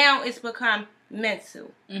now it's become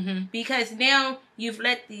mental. Because now you've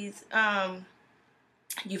let these,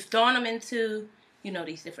 you've thrown them into,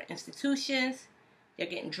 these different institutions. They're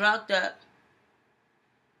getting drugged up.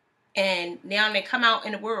 And now they come out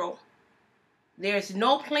in the world. There's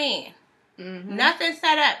no plan. Nothing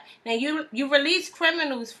set up. Now you release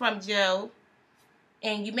criminals from jail,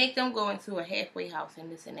 and you make them go into a halfway house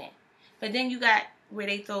and this and that. But then you got where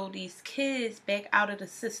they throw these kids back out of the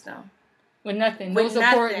system. With nothing. No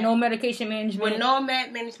support, no medication management. With no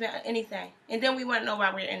med management or anything. And then we want to know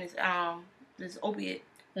why we're in this opiate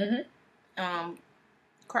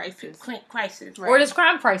crisis. Right. Or this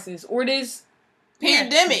crime crisis. Or this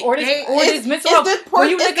pandemic. Or this mental health.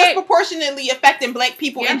 It's disproportionately affecting black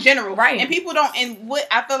people in general. Right. And people don't, and what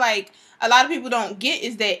I feel like a lot of people don't get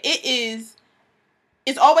is that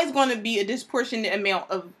it's always going to be a disproportionate amount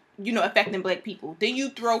of, affecting black people. Then you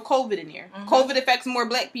throw COVID in there. COVID affects more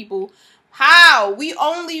black people. How? We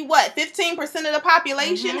only, 15% of the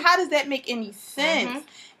population? How does that make any sense?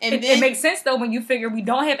 And it makes sense, though, when you figure we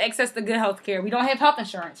don't have access to good health care. We don't have health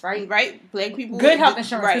insurance, right? Right. Black people. Good health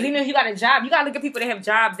insurance. Because even if you got a job, you got to look at people that have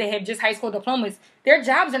jobs that have just high school diplomas. Their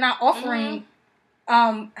jobs are not offering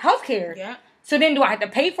health care. Yeah. So then do I have to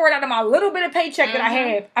pay for it out of my little bit of paycheck that I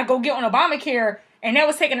have? I go get on Obamacare, and that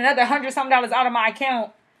was taking another $100-something out of my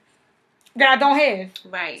account that I don't have.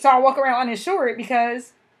 Right. So I walk around uninsured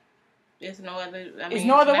because there's no other. There's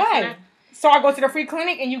no other way. So I go to the free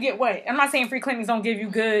clinic and you get what? I'm not saying free clinics don't give you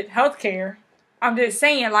good health care. I'm just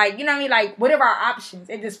saying, like, you know what I mean? Like, what are our options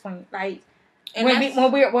at this point? Like,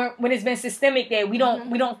 when it's been systemic that we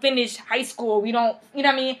don't finish high school, we don't, you know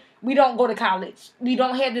what I mean? We don't go to college. We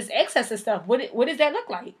don't have this access to stuff. What does that look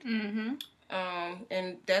like?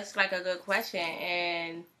 And that's like a good question.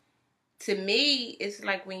 And to me, it's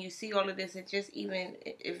like when you see all of this, it just, even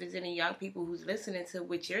if it's any young people who's listening to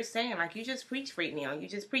what you're saying, like you just preach right now. You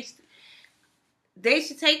just preach. They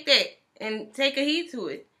should take that and take a heed to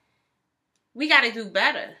it. We got to do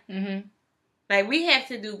better. Mm-hmm. Like, we have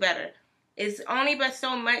to do better. It's only but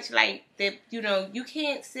so much, like, that, you know, you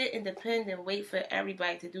can't sit and depend and wait for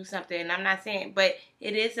everybody to do something. And I'm not saying, but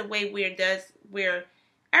it is a way where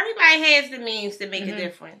everybody has the means to make a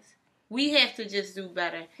difference. We have to just do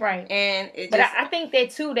better. Right. And I think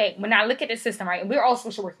that, too, that when I look at the system, right, and we're all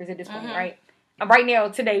social workers at this point, right? Right now,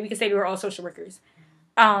 today, we can say we're all social workers.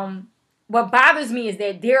 What bothers me is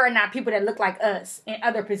that there are not people that look like us in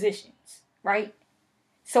other positions, right?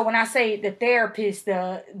 So when I say the therapists,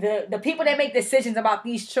 the people that make decisions about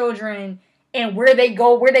these children and where they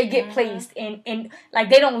go, where they get placed, and like,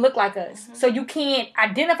 they don't look like us. So you can't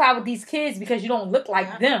identify with these kids because you don't look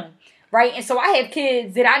like them, right? And so I have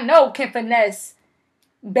kids that I know can finesse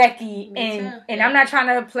Becky, and I'm not trying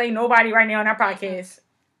to play nobody right now on our podcast,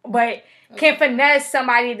 but can finesse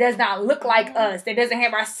somebody that does not look like us, that doesn't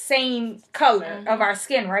have our same color of our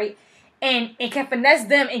skin, right? And can finesse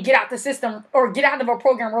them and get out the system or get out of a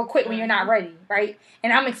program real quick when you're not ready, right?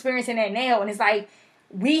 And I'm experiencing that now, and it's like,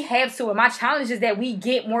 we have to, and my challenge is that we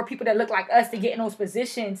get more people that look like us to get in those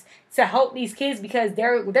positions to help these kids, because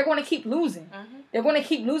they're going to keep losing. They're going to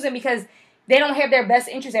keep losing because they don't have their best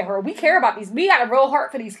interest at heart. We care about these. We got a real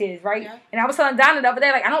heart for these kids, right? Yeah. And I was telling Donna the other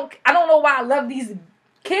day, like, I don't know why I love these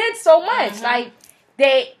kids so much. Like,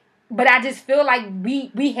 but I just feel like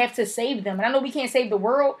we have to save them. And I know we can't save the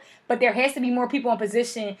world, but there has to be more people in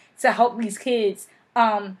position to help these kids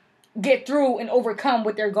get through and overcome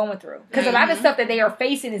what they're going through. Because a lot of stuff that they are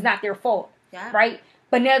facing is not their fault, right?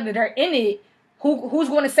 But now that they're in it, who's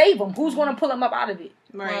going to save them? Who's going to pull them up out of it?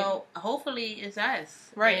 Right. Well, hopefully it's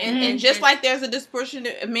us. Right. And just like there's a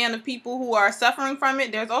disproportionate amount of people who are suffering from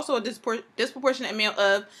it, there's also a disproportionate amount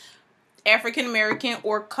of African American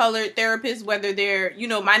or colored therapists, whether they're,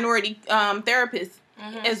 minority therapists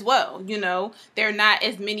as well. There are not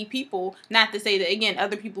as many people, not to say that, again,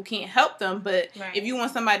 other people can't help them, but if you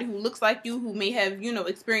want somebody who looks like you, who may have,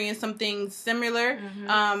 experienced some things similar,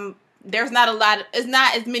 there's not it's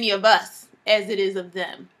not as many of us as it is of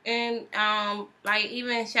them. And,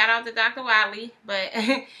 even shout out to Dr. Wiley, but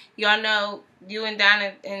y'all know, you and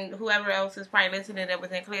Donna and whoever else is probably listening that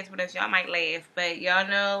was in class with us, y'all might laugh, but y'all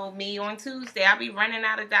know me on Tuesday, I'll be running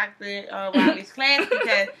out of Dr. Wiley's class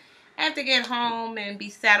because I have to get home and be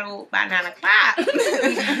settled by 9 o'clock.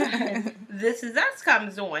 This Is Us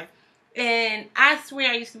comes on. And I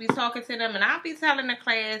swear I used to be talking to them, and I'll be telling the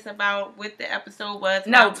class about what the episode was.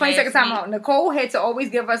 No, 20 seconds time out. Nicole had to always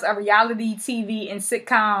give us a reality TV and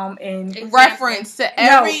sitcom and reference to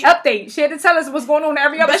every update. She had to tell us what's going on in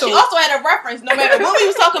every episode. But she also had a reference, no matter what we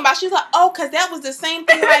was talking about. She's like, because that was the same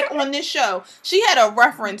thing like on this show. She had a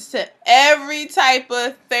reference to every type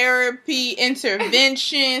of therapy,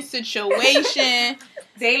 intervention, situation.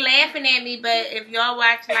 They laughing at me, but if y'all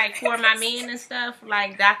watch, like, For My Man and stuff,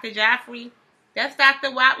 like Dr. Joffrey, that's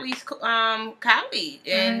Dr. Watley's colleague.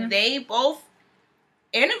 And they both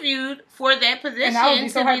interviewed for that position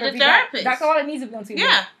to be the therapist. That's all it needs to be on TV.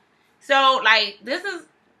 Yeah. So, like, this is,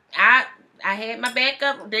 I had my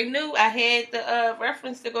backup. They knew I had the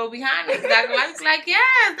reference to go behind it. Dr. Watley's like,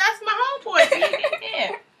 yes, that's my homeboy.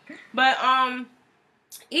 Yeah. But,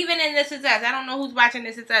 even in This Is Us, I don't know who's watching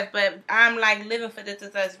This Is Us, but I'm like living for This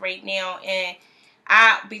Is Us right now, and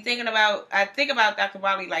I think about Dr.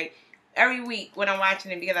 Wiley like every week when I'm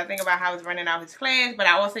watching it, because I think about how he's running out his class, but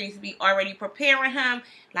I also used to be already preparing him.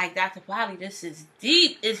 Like, Dr. Wiley, this is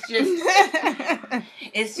deep. It's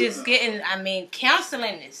just getting,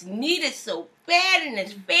 counseling is needed so bad in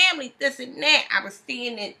this family, this and that. I was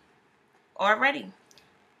seeing it already.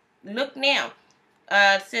 Look now.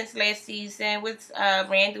 Since last season,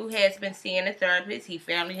 Randall has been seeing a therapist. He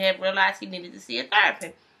finally had realized he needed to see a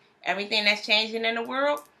therapist. Everything that's changing in the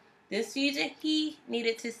world, this season, he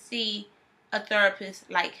needed to see a therapist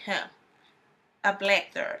like him. A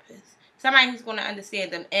black therapist. Somebody who's going to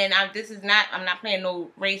understand them. And I'm not playing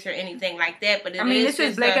no race or anything like that, but this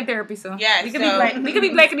is black in therapy, so yeah, we can be black. We can be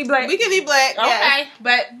black and be black. We can be black, okay, yes.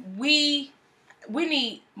 But we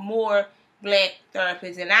need more black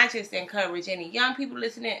therapists, and I just encourage any young people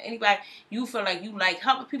listening, anybody you feel like you like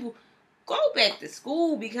helping people, go back to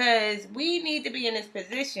school, because we need to be in this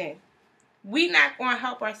position. We're not going to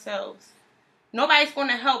help ourselves. Nobody's going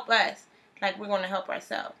to help us like we're going to help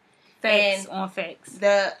ourselves. Facts on facts.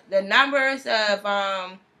 The numbers of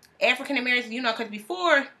African Americans, because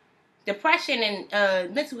before depression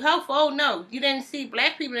and mental health. Oh no, you didn't see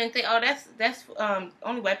black people and think, oh, that's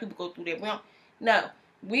only white people go through that. We don't. No,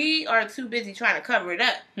 we are too busy trying to cover it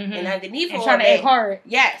up, and underneath all trying to that, act hard.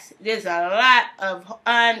 yes, there's a lot of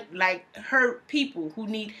hurt people who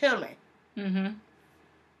need healing.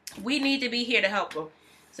 We need to be here to help them.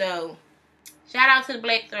 So, shout out to the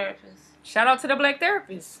black therapists. Shout out to the black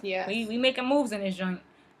therapists. Yeah. We making moves in this joint.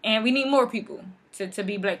 And we need more people to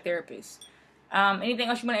be black therapists. Anything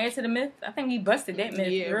else you want to add to the myth? I think we busted that myth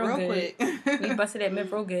real good. Quick. We busted that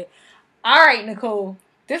myth real good. All right, Nicole.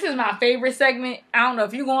 This is my favorite segment. I don't know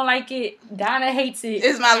if you're going to like it. Donna hates it.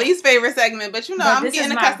 It's my least favorite segment, but I'm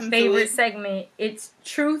getting accustomed to it. This is my favorite segment. It's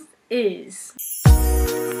Truth Is.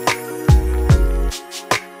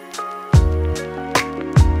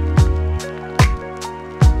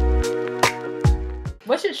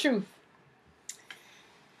 What's your truth?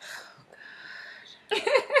 Oh, God.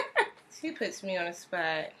 She puts me on the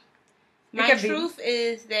spot. My truth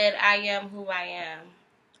is that I am who I am.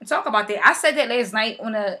 Talk about that. I said that last night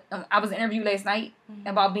when I was interviewed last night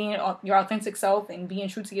about being your authentic self and being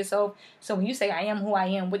true to yourself. So when you say I am who I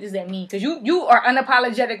am, what does that mean? Because you are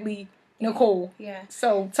unapologetically Nicole. Yeah.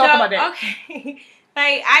 So talk about that. Okay.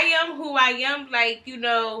 Like, I am who I am. Like,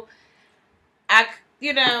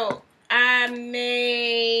 I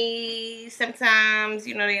may sometimes,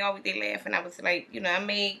 they laugh, and I was like, I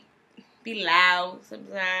may be loud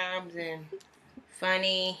sometimes and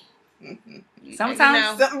funny.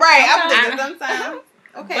 Sometimes. Right, I'm thinking sometimes.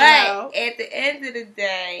 Okay, but at the end of the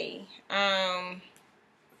day, can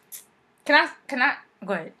I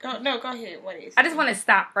go ahead? Go ahead. What is? I just want to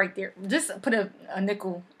stop right there. Just put a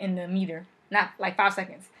nickel in the meter, not like 5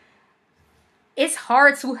 seconds. It's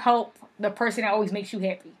hard to help the person that always makes you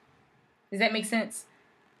happy. Does that make sense?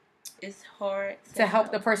 It's hard to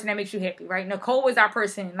help the person that makes you happy, right? Nicole is our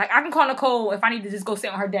person. Like, I can call Nicole if I need to just go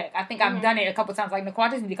sit on her deck. I think I've done it a couple times. Like, Nicole, I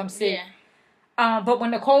just need to come sit. Yeah. But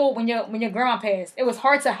when your grandma passed, it was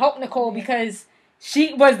hard to help Nicole because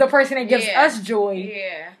she was the person that gives us joy.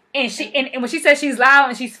 Yeah. And and when she says she's loud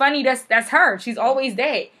and she's funny, that's her. She's always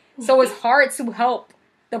that. So it's hard to help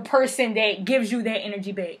the person that gives you that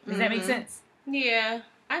energy back. Does that make sense? Yeah,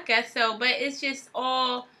 I guess so. But it's just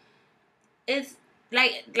all. It's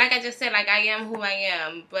like I just said, like, I am who I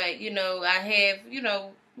am. But, I have,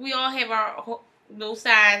 we all have our little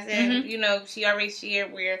sides. And, she already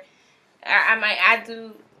shared where I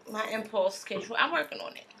do my impulse control. I'm working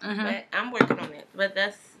on it. But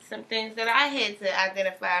that's some things that I had to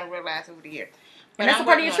identify and realize over the year. But and that's a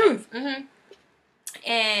part of your truth.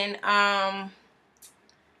 And, I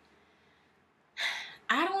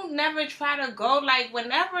don't never try to go, like,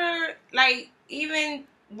 whenever, like, even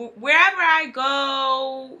wherever I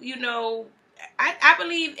go, I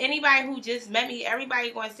believe anybody who just met me,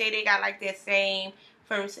 everybody going to say they got, like, that same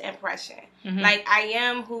first impression. Like, I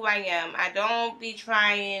am who I am. I don't be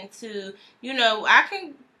trying to, I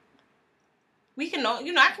can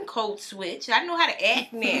code switch. I know how to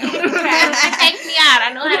act now. Take me out.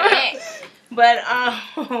 I know how to act. But,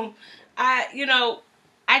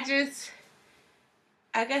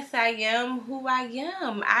 I guess I am who I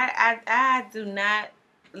am. I do not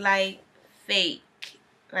like fake.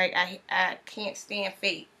 Like, I can't stand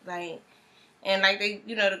fake. Like, and like they,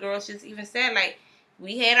 the girls just even said, like,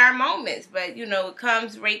 we had our moments, but it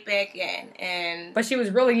comes right back in. But she was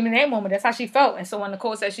really even in that moment. That's how she felt. And so when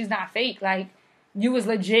Nicole said she's not fake, like, you was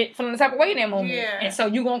legit feeling the type of way in that moment. Yeah. And so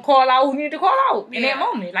you gonna call out who you need to call out in that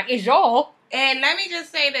moment. Like, it's y'all. And let me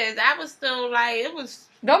just say this: I was still like, it was.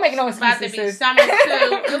 Don't make no excuses. About to be summer 2.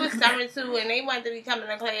 It was summer 2, and they wanted to be coming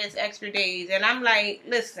to class extra days. And I'm like,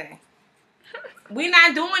 listen, we're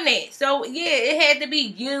not doing that. So, yeah, it had to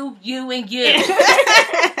be you, and you.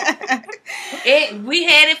 We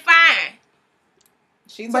had it fine.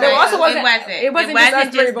 But it also wasn't. It wasn't just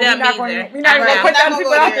us, but we're not going to put them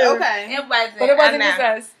people out there. Okay. It wasn't. But it wasn't just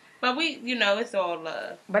us. But we, it's all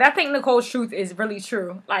love. But I think Nicole's truth is really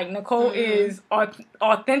true. Like, Nicole is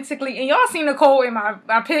authentically, and y'all seen Nicole in my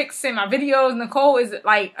pics and my videos. Nicole is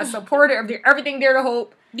like a supporter of everything Dare to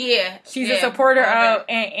Hope. Yeah. She's a supporter of,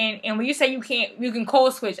 and when you say you can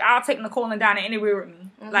code switch, I'll take Nicole and Donna anywhere with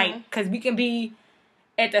me. Like, because we can be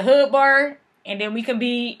at the hood bar, and then we can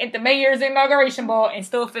be at the mayor's inauguration ball and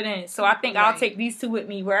still fit in. So I think I'll take these two with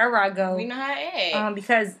me wherever I go. We know how to act.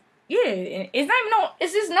 Because. Yeah, it's not even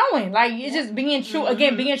it's just knowing. Like, it's just being true.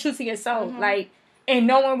 Again, being true to yourself. Like, and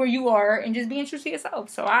knowing where you are and just being true to yourself.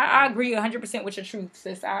 So I agree 100% with your truth,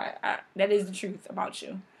 sis. I that is the truth about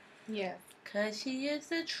you. Yeah. Because she is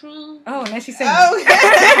the truth. Oh, and then she said,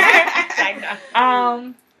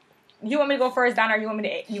 you want me to go first, Donna, or you want me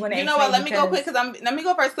to? You want to? You know what? Let me go quick. Let me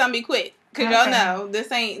go first because I'm be quick. Cause y'all know this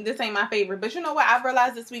ain't my favorite. But you know what? I've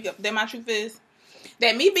realized this week that my truth is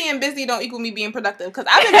that me being busy don't equal me being productive. Cause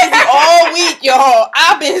I've been busy all week, y'all.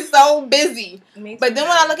 I've been so busy. But then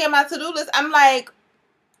when I look at my to-do list, I'm like,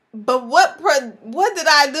 but what did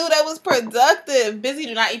I do that was productive? Busy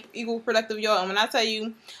do not equal productive, y'all. And when I tell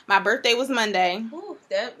you, my birthday was Monday. Ooh,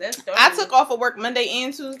 that's I took off of work Monday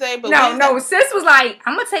and Tuesday. But no, sis was like,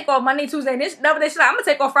 I'm gonna take off Monday, Tuesday, and this another day she's like, I'm gonna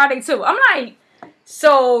take off Friday too. I'm like,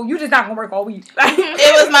 so you just not gonna work all week?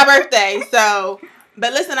 It was my birthday, so.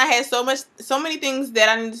 But listen, I had so many things that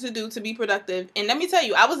I needed to do to be productive. And let me tell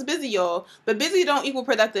you, I was busy, y'all. But busy don't equal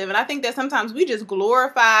productive. And I think that sometimes we just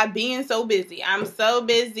glorify being so busy. I'm so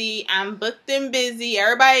busy. I'm booked and busy.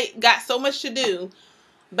 Everybody got so much to do.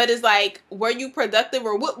 But it's like, were you productive,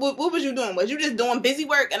 or what was you doing? Was you just doing busy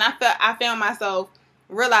work? And I found myself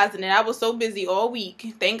realizing that I was so busy all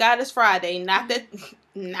week. Thank God it's Friday. Not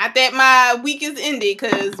that my week is ended,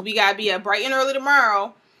 because we gotta be up bright and early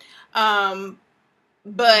tomorrow.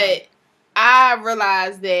 But I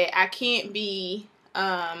realized that I can't be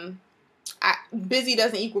busy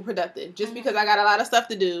doesn't equal productive. Just because I got a lot of stuff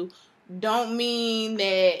to do don't mean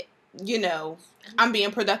that, I'm being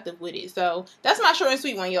productive with it. So that's my short and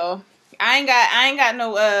sweet one, y'all. I ain't got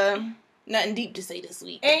no nothing deep to say this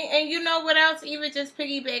week. And you know what else? Even just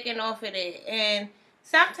piggybacking off of it. And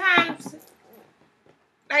sometimes,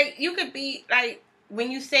 like, you could be like, when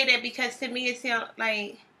you say that, because to me it sounds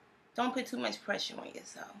like, don't put too much pressure on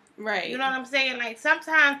yourself. Right. You know what I'm saying? Like,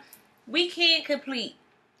 sometimes we can't complete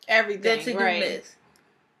everything, the to-do list.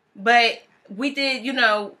 But we did, you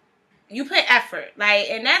put effort. Like,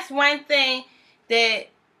 and that's one thing that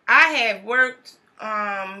I have worked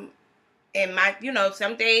in my,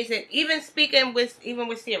 some days, and even speaking with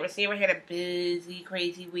Sarah. Sarah had a busy,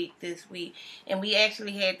 crazy week this week. And we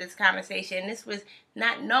actually had this conversation. This was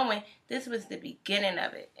not knowing, this was the beginning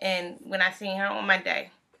of it. And when I seen her on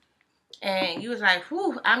Monday, and you was like,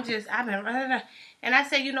 whew, I've been running. And I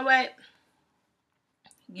said, you know what?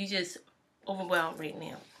 You just overwhelmed right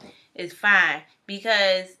now. It's fine.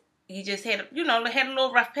 Because you just had a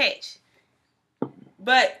little rough patch.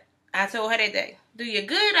 But I told her that day, do your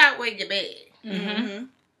good outweigh your bad. Mm-hmm.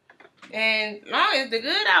 And long as the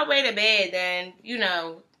good outweigh the bad, then,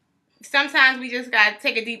 sometimes we just got to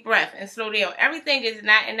take a deep breath and slow down. Everything is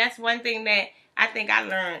not, and that's one thing that I think I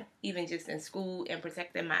learned even just in school and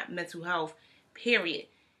protecting my mental health, period.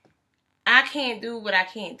 I can't do what I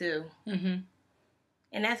can't do. Mm-hmm.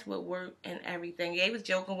 And that's what work and everything. He was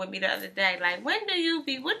joking with me the other day, like, what do you?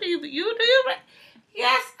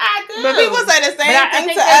 Yes, I do. But people say the same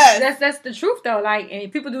thing to us. That's the truth, though. Like, and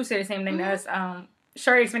people do say the same thing to us.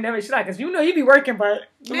 Sherry explained that. She's like, because you be working, but...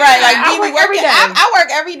 Right, like, you be working. I work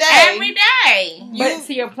every day. Every day. But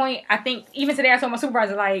to your point, I think, even today I told my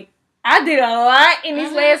supervisor, like, I did a lot in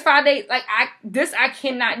these last 5 days. Like, I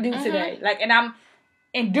cannot do today. Like,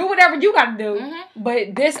 and do whatever you got to do,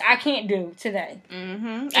 but this I can't do today.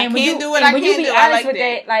 Mm-hmm. I can't do what I can't do. When you be honest with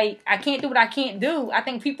that, like, I can't do what I can't do, I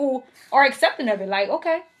think people are accepting of it. Like,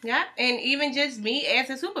 okay. Yeah, and even just me as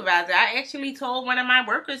a supervisor, I actually told one of my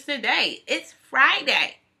workers today, it's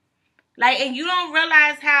Friday. Like, and you don't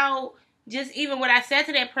realize how just even what I said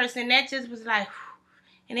to that person, that just was like,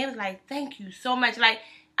 whew, and it was like, thank you so much. Like,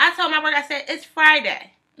 I told my worker, I said, it's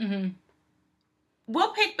Friday. Mm-hmm.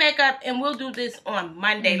 We'll pick back up and we'll do this on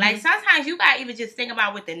Monday. Mm-hmm. Like, sometimes you got to even just think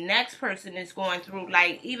about what the next person is going through.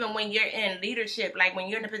 Like, even when you're in leadership, like when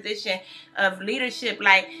you're in a position of leadership,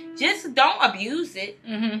 like, just don't abuse it.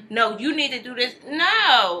 Mm-hmm. No, you need to do this.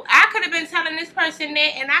 No, I could have been telling this person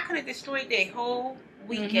that, and I could have destroyed their whole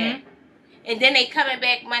weekend. Mm-hmm. And then they coming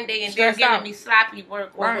back Monday and they're giving me sloppy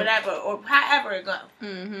work or whatever, or however it go.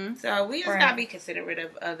 Mm-hmm. So we just gotta be considerate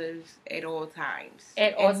of others at all times.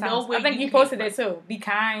 At all times. I think you posted it too. Be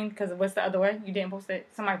kind, because what's the other way? You didn't post it.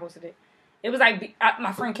 Somebody posted it. It was like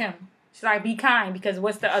my friend Kim. She's like, be kind, because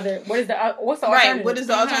what's the alternative? Right. What is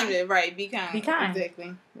the alternative? Right. Be kind. Be kind.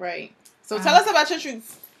 Exactly. Right. So tell us about your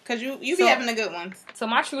truth, because you be having the good ones. So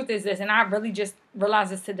my truth is this, and I really just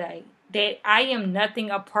realized this today, that I am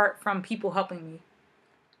nothing apart from people helping me.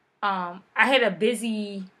 I had a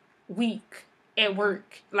busy week at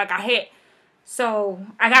work. Like, so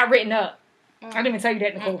I got written up. I didn't even tell you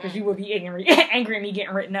that, Nicole, because you would be angry at me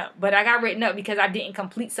getting written up. But I got written up because I didn't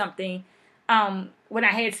complete something when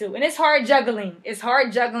I had to. And it's hard juggling. It's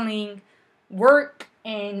hard juggling work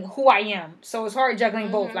and who I am. So it's hard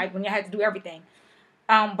juggling both, like when you have to do everything.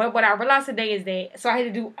 But what I realized today is that, so I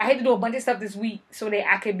had to do a bunch of stuff this week so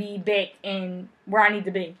that I could be back in where I need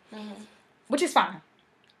to be, which is fine.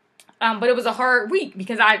 But it was a hard week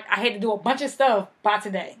because I had to do a bunch of stuff by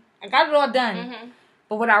today. I got it all done.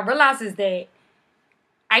 But what I realized is that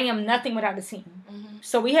I am nothing without a team.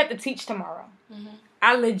 So we had to teach tomorrow.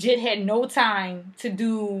 I legit had no time to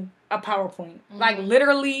do a PowerPoint. Like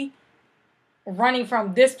literally running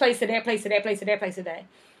from this place to that place to that place to that place today.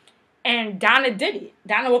 And Donna did it.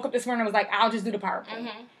 Donna woke up this morning and was like, I'll just do the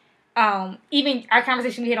PowerPoint. Even our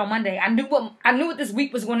conversation we had on Monday, I knew what this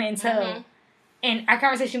week was going to entail. And our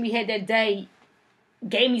conversation we had that day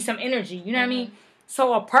gave me some energy. You know what I mean?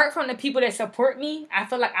 So apart from the people that support me, I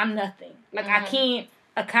feel like I'm nothing. Like I can't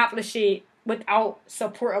accomplish it without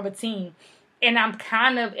support of a team. And I'm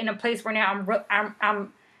kind of in a place where now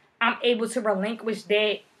I'm able to relinquish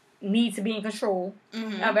that need to be in control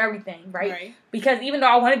of everything, right? Because even though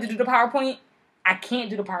I wanted to do the PowerPoint, I can't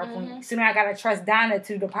do the PowerPoint. So now I gotta trust Donna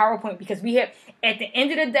to do the PowerPoint because we have at the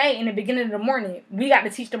end of the day, in the beginning of the morning, we got to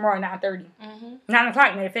teach tomorrow at 9:30. 9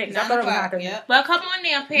 o'clock, matter of fact. I thought it was 9:30. Yep. Well, come on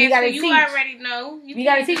now, Pastor. You already know. You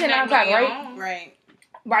gotta teach at 9 o'clock, right? Right.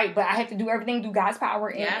 Right, but I have to do everything through God's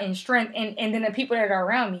power and strength and then the people that are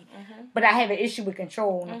around me. But I have an issue with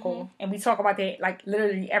control, Nicole. And we talk about that like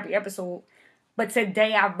literally every episode. But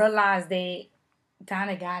today I realized that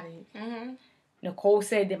Donna got it. Nicole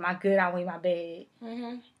said that my good outweigh my bad.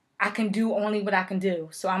 I can do only what I can do.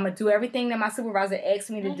 So I'm going to do everything that my supervisor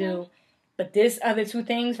asked me to do. But this other two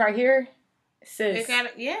things right here, sis.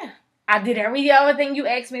 I did every other thing you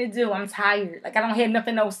asked me to do. I'm tired. Like, I don't have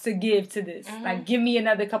nothing else to give to this. Like, give me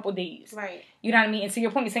another couple days. Right. You know what I mean? And to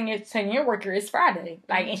your point, you're saying your worker, it's Friday.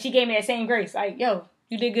 Like, and she gave me that same grace. Like, yo,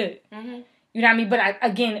 you did good. You know what I mean? But,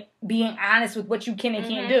 again, being honest with what you can and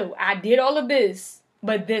can't do. I did all of this,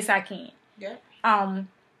 but this I can't. Yeah.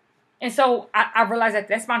 And so I realized that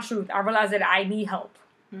that's my truth. I realized that I need help.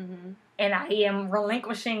 And I am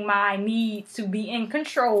relinquishing my need to be in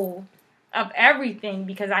control of everything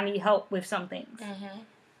because I need help with some things.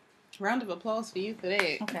 Round of applause for you for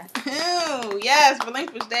that. Okay. Oh, yes,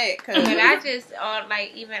 relinquish that. But I just,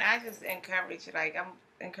 I just encourage,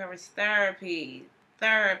 encourage therapy.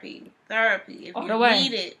 If All you the way.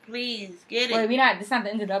 need it, please get it. Wait, this not the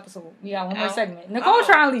end of the episode. We got one more segment. Nicole's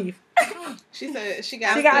trying to leave. She said she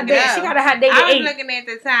got a hot date at 8. I was looking at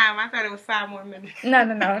the time. I thought it was 5 more minutes.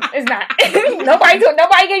 No, it's not.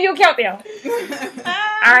 Nobody gave you a countdown.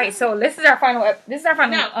 All right, so this is our final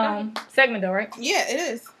segment, though, right? Yeah, it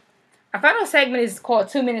is. Our final segment is called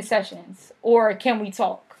 2-minute sessions, or Can We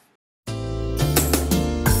Talk?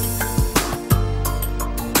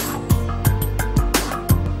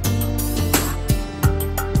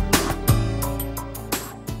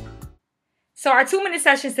 So our 2-minute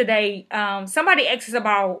sessions today, somebody asked us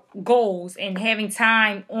about goals and having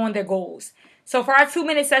time on their goals. So for our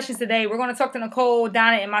 2-minute sessions today, we're going to talk to Nicole,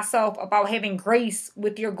 Donna, and myself about having grace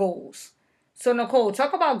with your goals. So Nicole,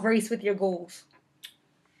 talk about grace with your goals.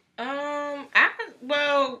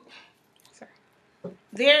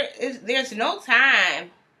 There's no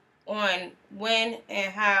time on when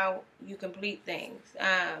and how you complete things.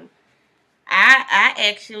 I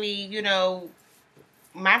actually,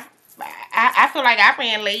 I feel like I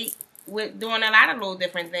ran late with doing a lot of little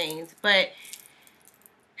different things, but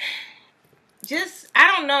just,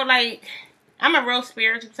 I don't know, like, I'm a real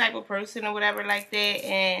spiritual type of person or whatever like that,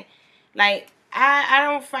 and, like, I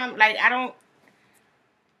don't find, like,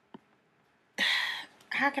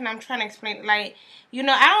 how can I'm trying to explain it? Like, I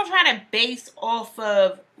don't try to base off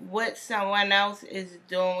of what someone else is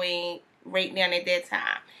doing right now at that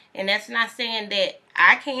time, and that's not saying that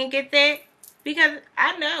I can't get that, because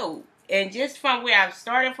I know, and just from where I've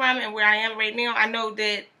started from and where I am right now, I know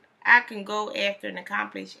that I can go after and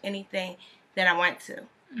accomplish anything that I want to.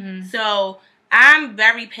 So I'm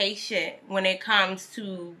very patient when it comes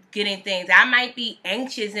to getting things. I might be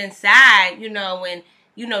anxious inside, and,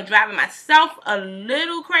 driving myself a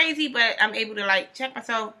little crazy, but I'm able to, like, check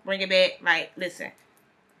myself, bring it back, like, listen,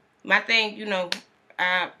 my thing,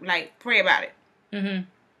 pray about it.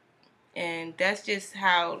 And that's just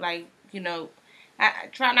how, like, I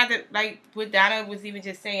try not to, like, what Donna was even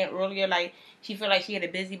just saying earlier, like, she felt like she had a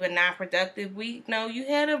busy but non-productive week. No, you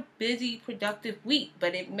had a busy, productive week,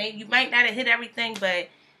 but you might not have hit everything, but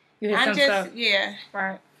you hit some stuff. Yeah.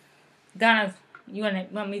 Right. Donna, you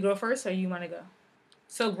want me to go first, or you want to go?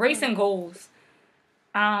 So, grace and goals.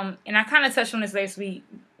 And I kind of touched on this last week.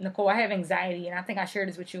 Nicole, I have anxiety, and I think I shared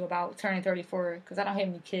this with you about turning 34, because I don't have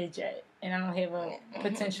any kids yet, and I don't have a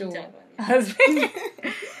potential husband.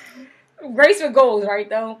 Grace with goals, right,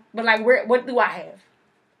 though? But, like, what do I have,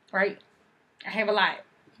 right? I have a lot.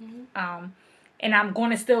 And I'm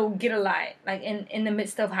going to still get a lot, like, in the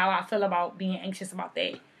midst of how I feel about being anxious about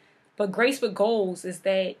that. But grace with goals is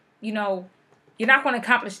that, you're not going to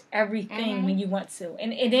accomplish everything when you want to.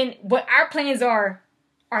 And then what our plans are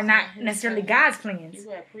not necessarily God's plans.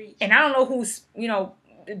 And I don't know who's,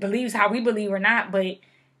 believes how we believe or not, but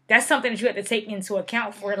that's something that you have to take into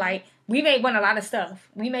account for. Like, we may want a lot of stuff.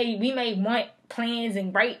 We may want plans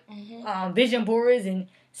and write vision boards and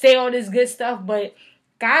say all this good stuff, but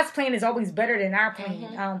God's plan is always better than our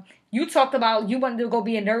plan. You talked about you wanted to go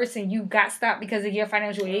be a nurse and you got stopped because of your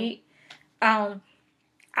financial aid.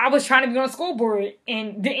 I was trying to be on the school board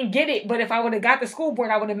and didn't get it, but if I would have got the school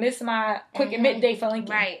board, I would have missed my quick admit day for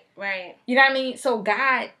Lincoln. Right. You know what I mean? So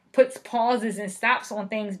God puts pauses and stops on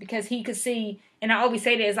things because he could see, and I always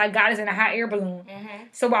say that, it's like God is in a hot air balloon.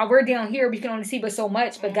 So while we're down here, we can only see but so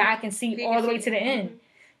much, but God can see all the way to the end.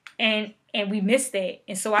 And we miss that.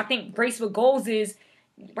 And so I think Grace with Goals is,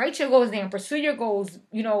 write your goals down, pursue your goals,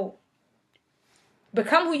 you know,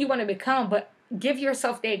 become who you want to become, but give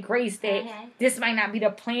yourself that grace that this might not be the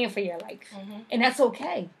plan for your life. And that's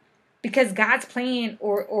okay. Because God's plan,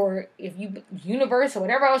 or if you, universe, or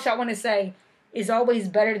whatever else y'all want to say, is always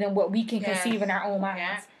better than what we can conceive in our own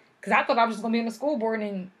minds. Because I thought I was just going to be on the school board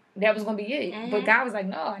and that was going to be it. But God was like,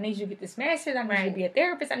 no, I need you to get this master's. I need you to be a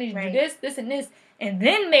therapist. I need you to do this, and this. And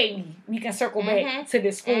then maybe we can circle back to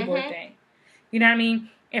this school board thing. You know what I mean?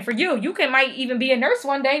 And for you, you might even be a nurse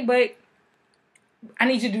one day, but I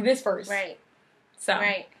need you to do this first. So.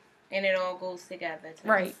 And it all goes together.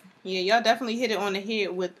 Right. Yeah, y'all definitely hit it on the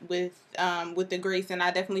head with the grace, and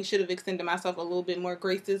I definitely should have extended myself a little bit more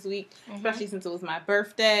grace this week, especially since it was my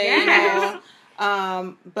birthday. Yes.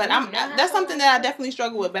 But that's something that I definitely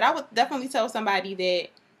struggle with. But I would definitely tell somebody that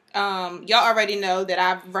y'all already know that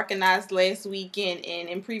I've recognized last week and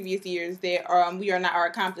in previous years that we are not our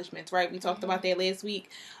accomplishments, right? We talked about that last week.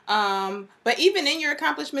 But even in your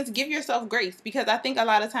accomplishments, give yourself grace, because I think a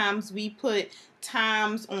lot of times we put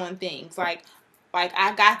times on things like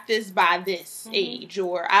I got this by this age,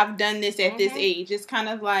 or I've done this at this age. It's kind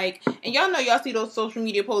of like, and y'all know, y'all see those social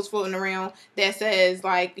media posts floating around that says,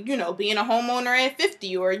 like, you know, being a homeowner at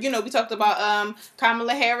 50, or, you know, we talked about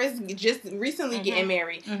Kamala Harris just recently getting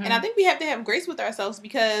married. And I think we have to have grace with ourselves,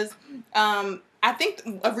 because I think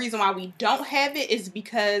a reason why we don't have it is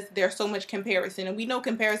because there's so much comparison, and we know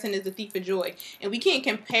comparison is the thief of joy, and we can't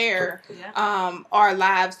compare our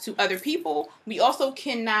lives to other people. We also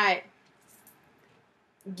cannot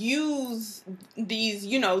use these,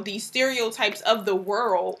 you know, these stereotypes of the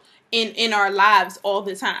world in our lives all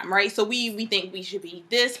the time, right? So we think we should be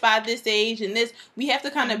this by this age and this. We have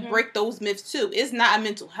to kind of break those myths too. It's not a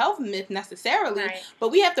mental health myth necessarily,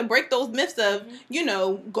 but we have to break those myths of, you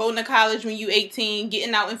know, going to college when you 18,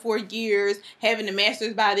 getting out in 4 years, having a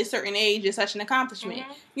master's by this certain age is such an accomplishment.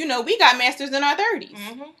 You know, we got masters in our 30s,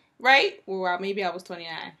 right? Well, maybe I was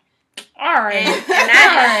 29. All right. And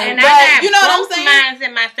I got, you know what I'm saying? Mine's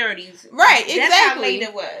in my 30s. Right, exactly. That's how late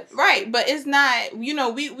it was. Right, but it's not, you know,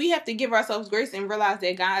 we have to give ourselves grace and realize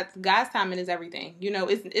that God's timing is everything. You know,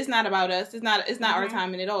 it's not about us. It's not our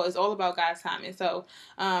timing at all. It's all about God's timing. So,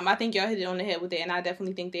 I think y'all hit it on the head with that, and I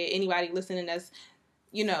definitely think that anybody listening that's,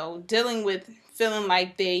 you know, dealing with feeling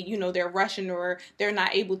like they, you know, they're rushing or they're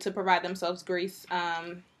not able to provide themselves grace,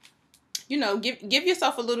 you know, give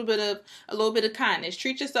yourself a little bit of kindness.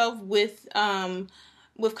 Treat yourself with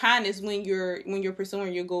kindness when you're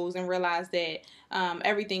pursuing your goals, and realize that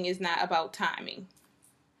everything is not about timing.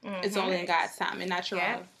 It's all in God's time and not your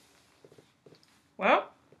own. Well,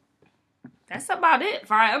 that's about it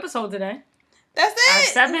for our episode today. That's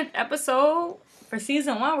it. Our 7th episode for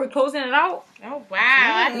season 1. We're closing it out. Oh, wow.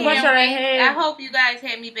 I hope you guys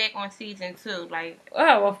had me back on season 2. Like,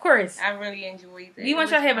 oh, of course. I really enjoyed it. We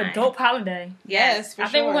want y'all to have a dope holiday. Yes, for sure. I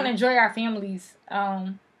think we're going to enjoy our families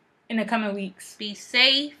in the coming weeks. Be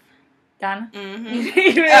safe. Donna?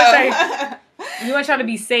 You know we want y'all to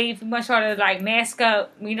be safe. We want y'all to, like, mask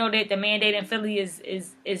up. We know that the mandate in Philly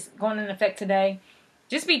is going into effect today.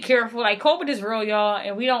 Just be careful. Like, COVID is real, y'all,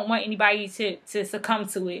 and we don't want anybody to succumb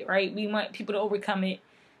to it, right? We want people to overcome it.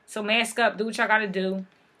 So mask up. Do what y'all got to do.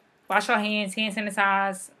 Wash your hands. Hand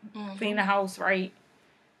sanitize. Clean the house, right?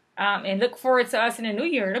 And look forward to us in the new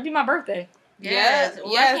year. It'll be my birthday. Yes.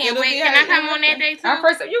 Well, I can't wait. Can I come on that day,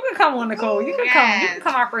 too? You can come on, Nicole. You can come. You can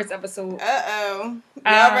come our first episode. Y'all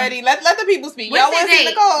ready? Let the people speak. Y'all want to see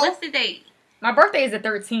Nicole? What's the date? My birthday is the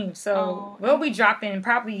 13th, so we'll be dropping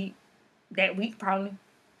probably that week, probably.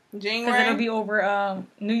 January. Because it'll be over,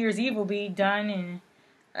 New Year's Eve will be done, and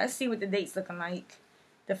let's see what the date's looking like.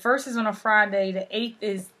 The 1st is on a Friday. The 8th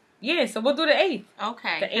is, so we'll do the 8th.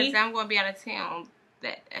 Okay. The 8th. I'm going to be out of town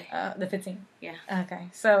that day. The 15th. Yeah. Okay.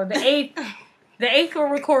 So the 8th, The 8th we'll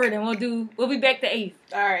record and we'll be back the 8th.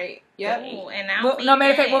 All right. Yep. Ooh, and I'll be No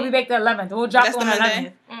matter of fact, back. we'll be back the 11th. We'll drop That's on the the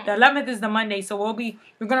Monday. 11th. The 11th is the Monday, so we're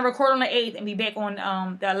gonna record on the 8th and be back on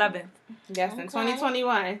the 11th. Yes, in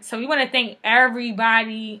 2021. So we want to thank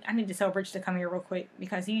everybody. I need to tell Rich to come here real quick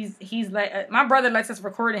because he's let my brother lets us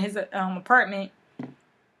record in his apartment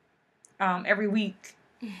every week.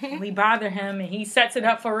 We bother him and he sets it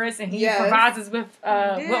up for us and he provides us with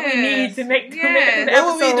what we need to make the episode.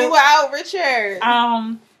 What would we do without Richard?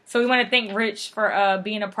 So we want to thank Rich for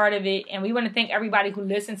being a part of it, and we want to thank everybody who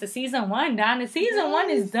listened to season 1. Donna, season 1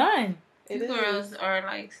 is done. You girls are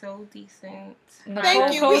like so decent.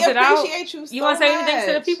 Thank you. We appreciate you so You want to say anything much.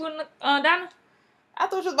 to the people, Donna? I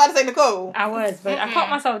thought you was about to say Nicole. I was, but I caught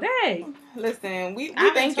myself. Dang. Listen, we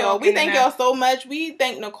I've thank been y'all. We talking thank enough. y'all so much. We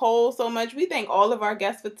thank Nicole so much. We thank all of our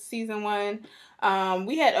guests for season 1.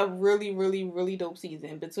 We had a really, really, really dope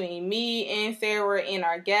season between me and Sarah and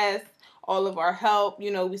our guests. All of our help.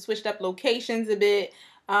 You know, we switched up locations a bit.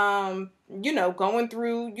 You know, going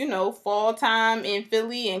through, you know, fall time in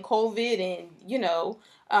Philly and COVID and, you know,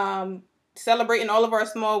 celebrating all of our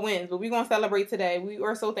small wins. But we're going to celebrate today. We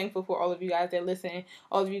are so thankful for all of you guys that listen.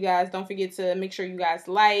 All of you guys, don't forget to make sure you guys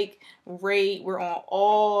like, rate. We're on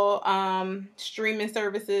all streaming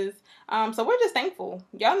services. So we're just thankful.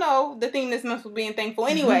 Y'all know the theme this month was being thankful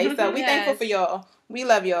anyway. So we thankful for y'all. We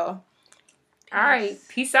love y'all. All right.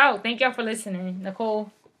 Peace out. Thank y'all for listening. Nicole,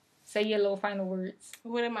 say your little final words.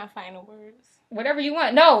 What are my final words? Whatever you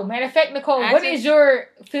want. No, matter of fact, Nicole, what is your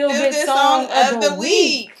feel-good song of the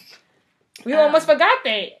week? We almost forgot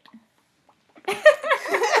that.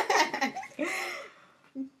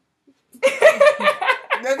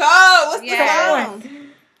 Nicole, what's the song?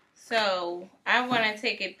 So, I want to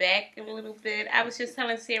take it back a little bit. I was just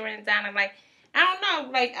telling Sarah and Donna, like, I don't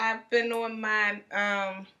know, like, I've been on my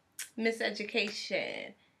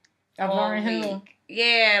Miseducation Of all Lauryn week. Hill.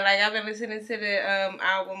 Yeah, like, I've been listening to the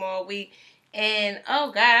album all week. And,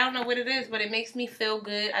 oh, God, I don't know what it is, but it makes me feel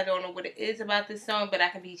good. I don't know what it is about this song, but I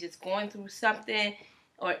can be just going through something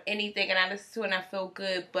or anything, and I listen to it and I feel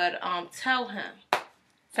good. But Tell Him.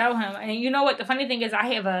 Tell Him. And you know what? The funny thing is I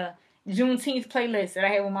have a Juneteenth playlist that I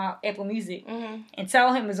have on my Apple Music. Mm-hmm. And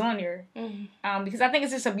Tell Him is on there. Mm-hmm. Because I think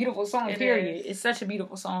it's just a beautiful song, It period. is. It's such a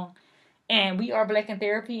beautiful song. And we are Black in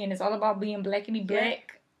Therapy, and it's all about being blackity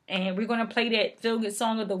black. And we're going to play that feel-good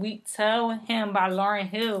song of the week, Tell Him by Lauryn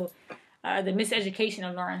Hill. The Miseducation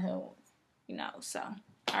of Lauryn Hill. You know, so.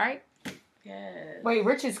 All right? Yes. Wait,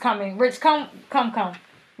 Rich is coming. Rich, come.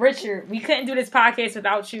 Richard, we couldn't do this podcast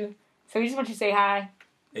without you. So we just want you to say hi.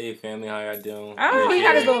 Hey family, how y'all doing? Oh, he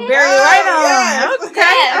got his little barrier right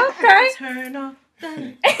on. Okay. Turn off.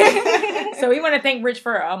 So we want to thank Rich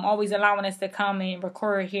for always allowing us to come and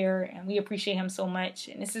record here, and we appreciate him so much.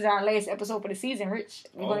 And this is our last episode for the season, Rich.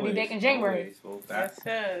 We're going to be back in January. So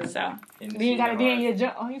we ain't got to be in your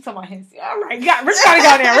junk. Oh, you talking about Hennessy. All right, Rich got to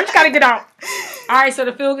go there. Rich got to get out. All right, so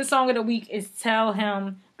the feel-good song of the week is Tell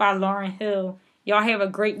Him by Lauryn Hill. Y'all have a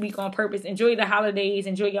great week on purpose. Enjoy the holidays.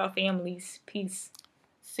 Enjoy y'all families. Peace.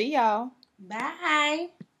 See y'all. Bye.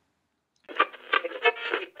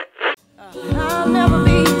 I'll never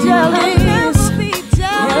be jealous.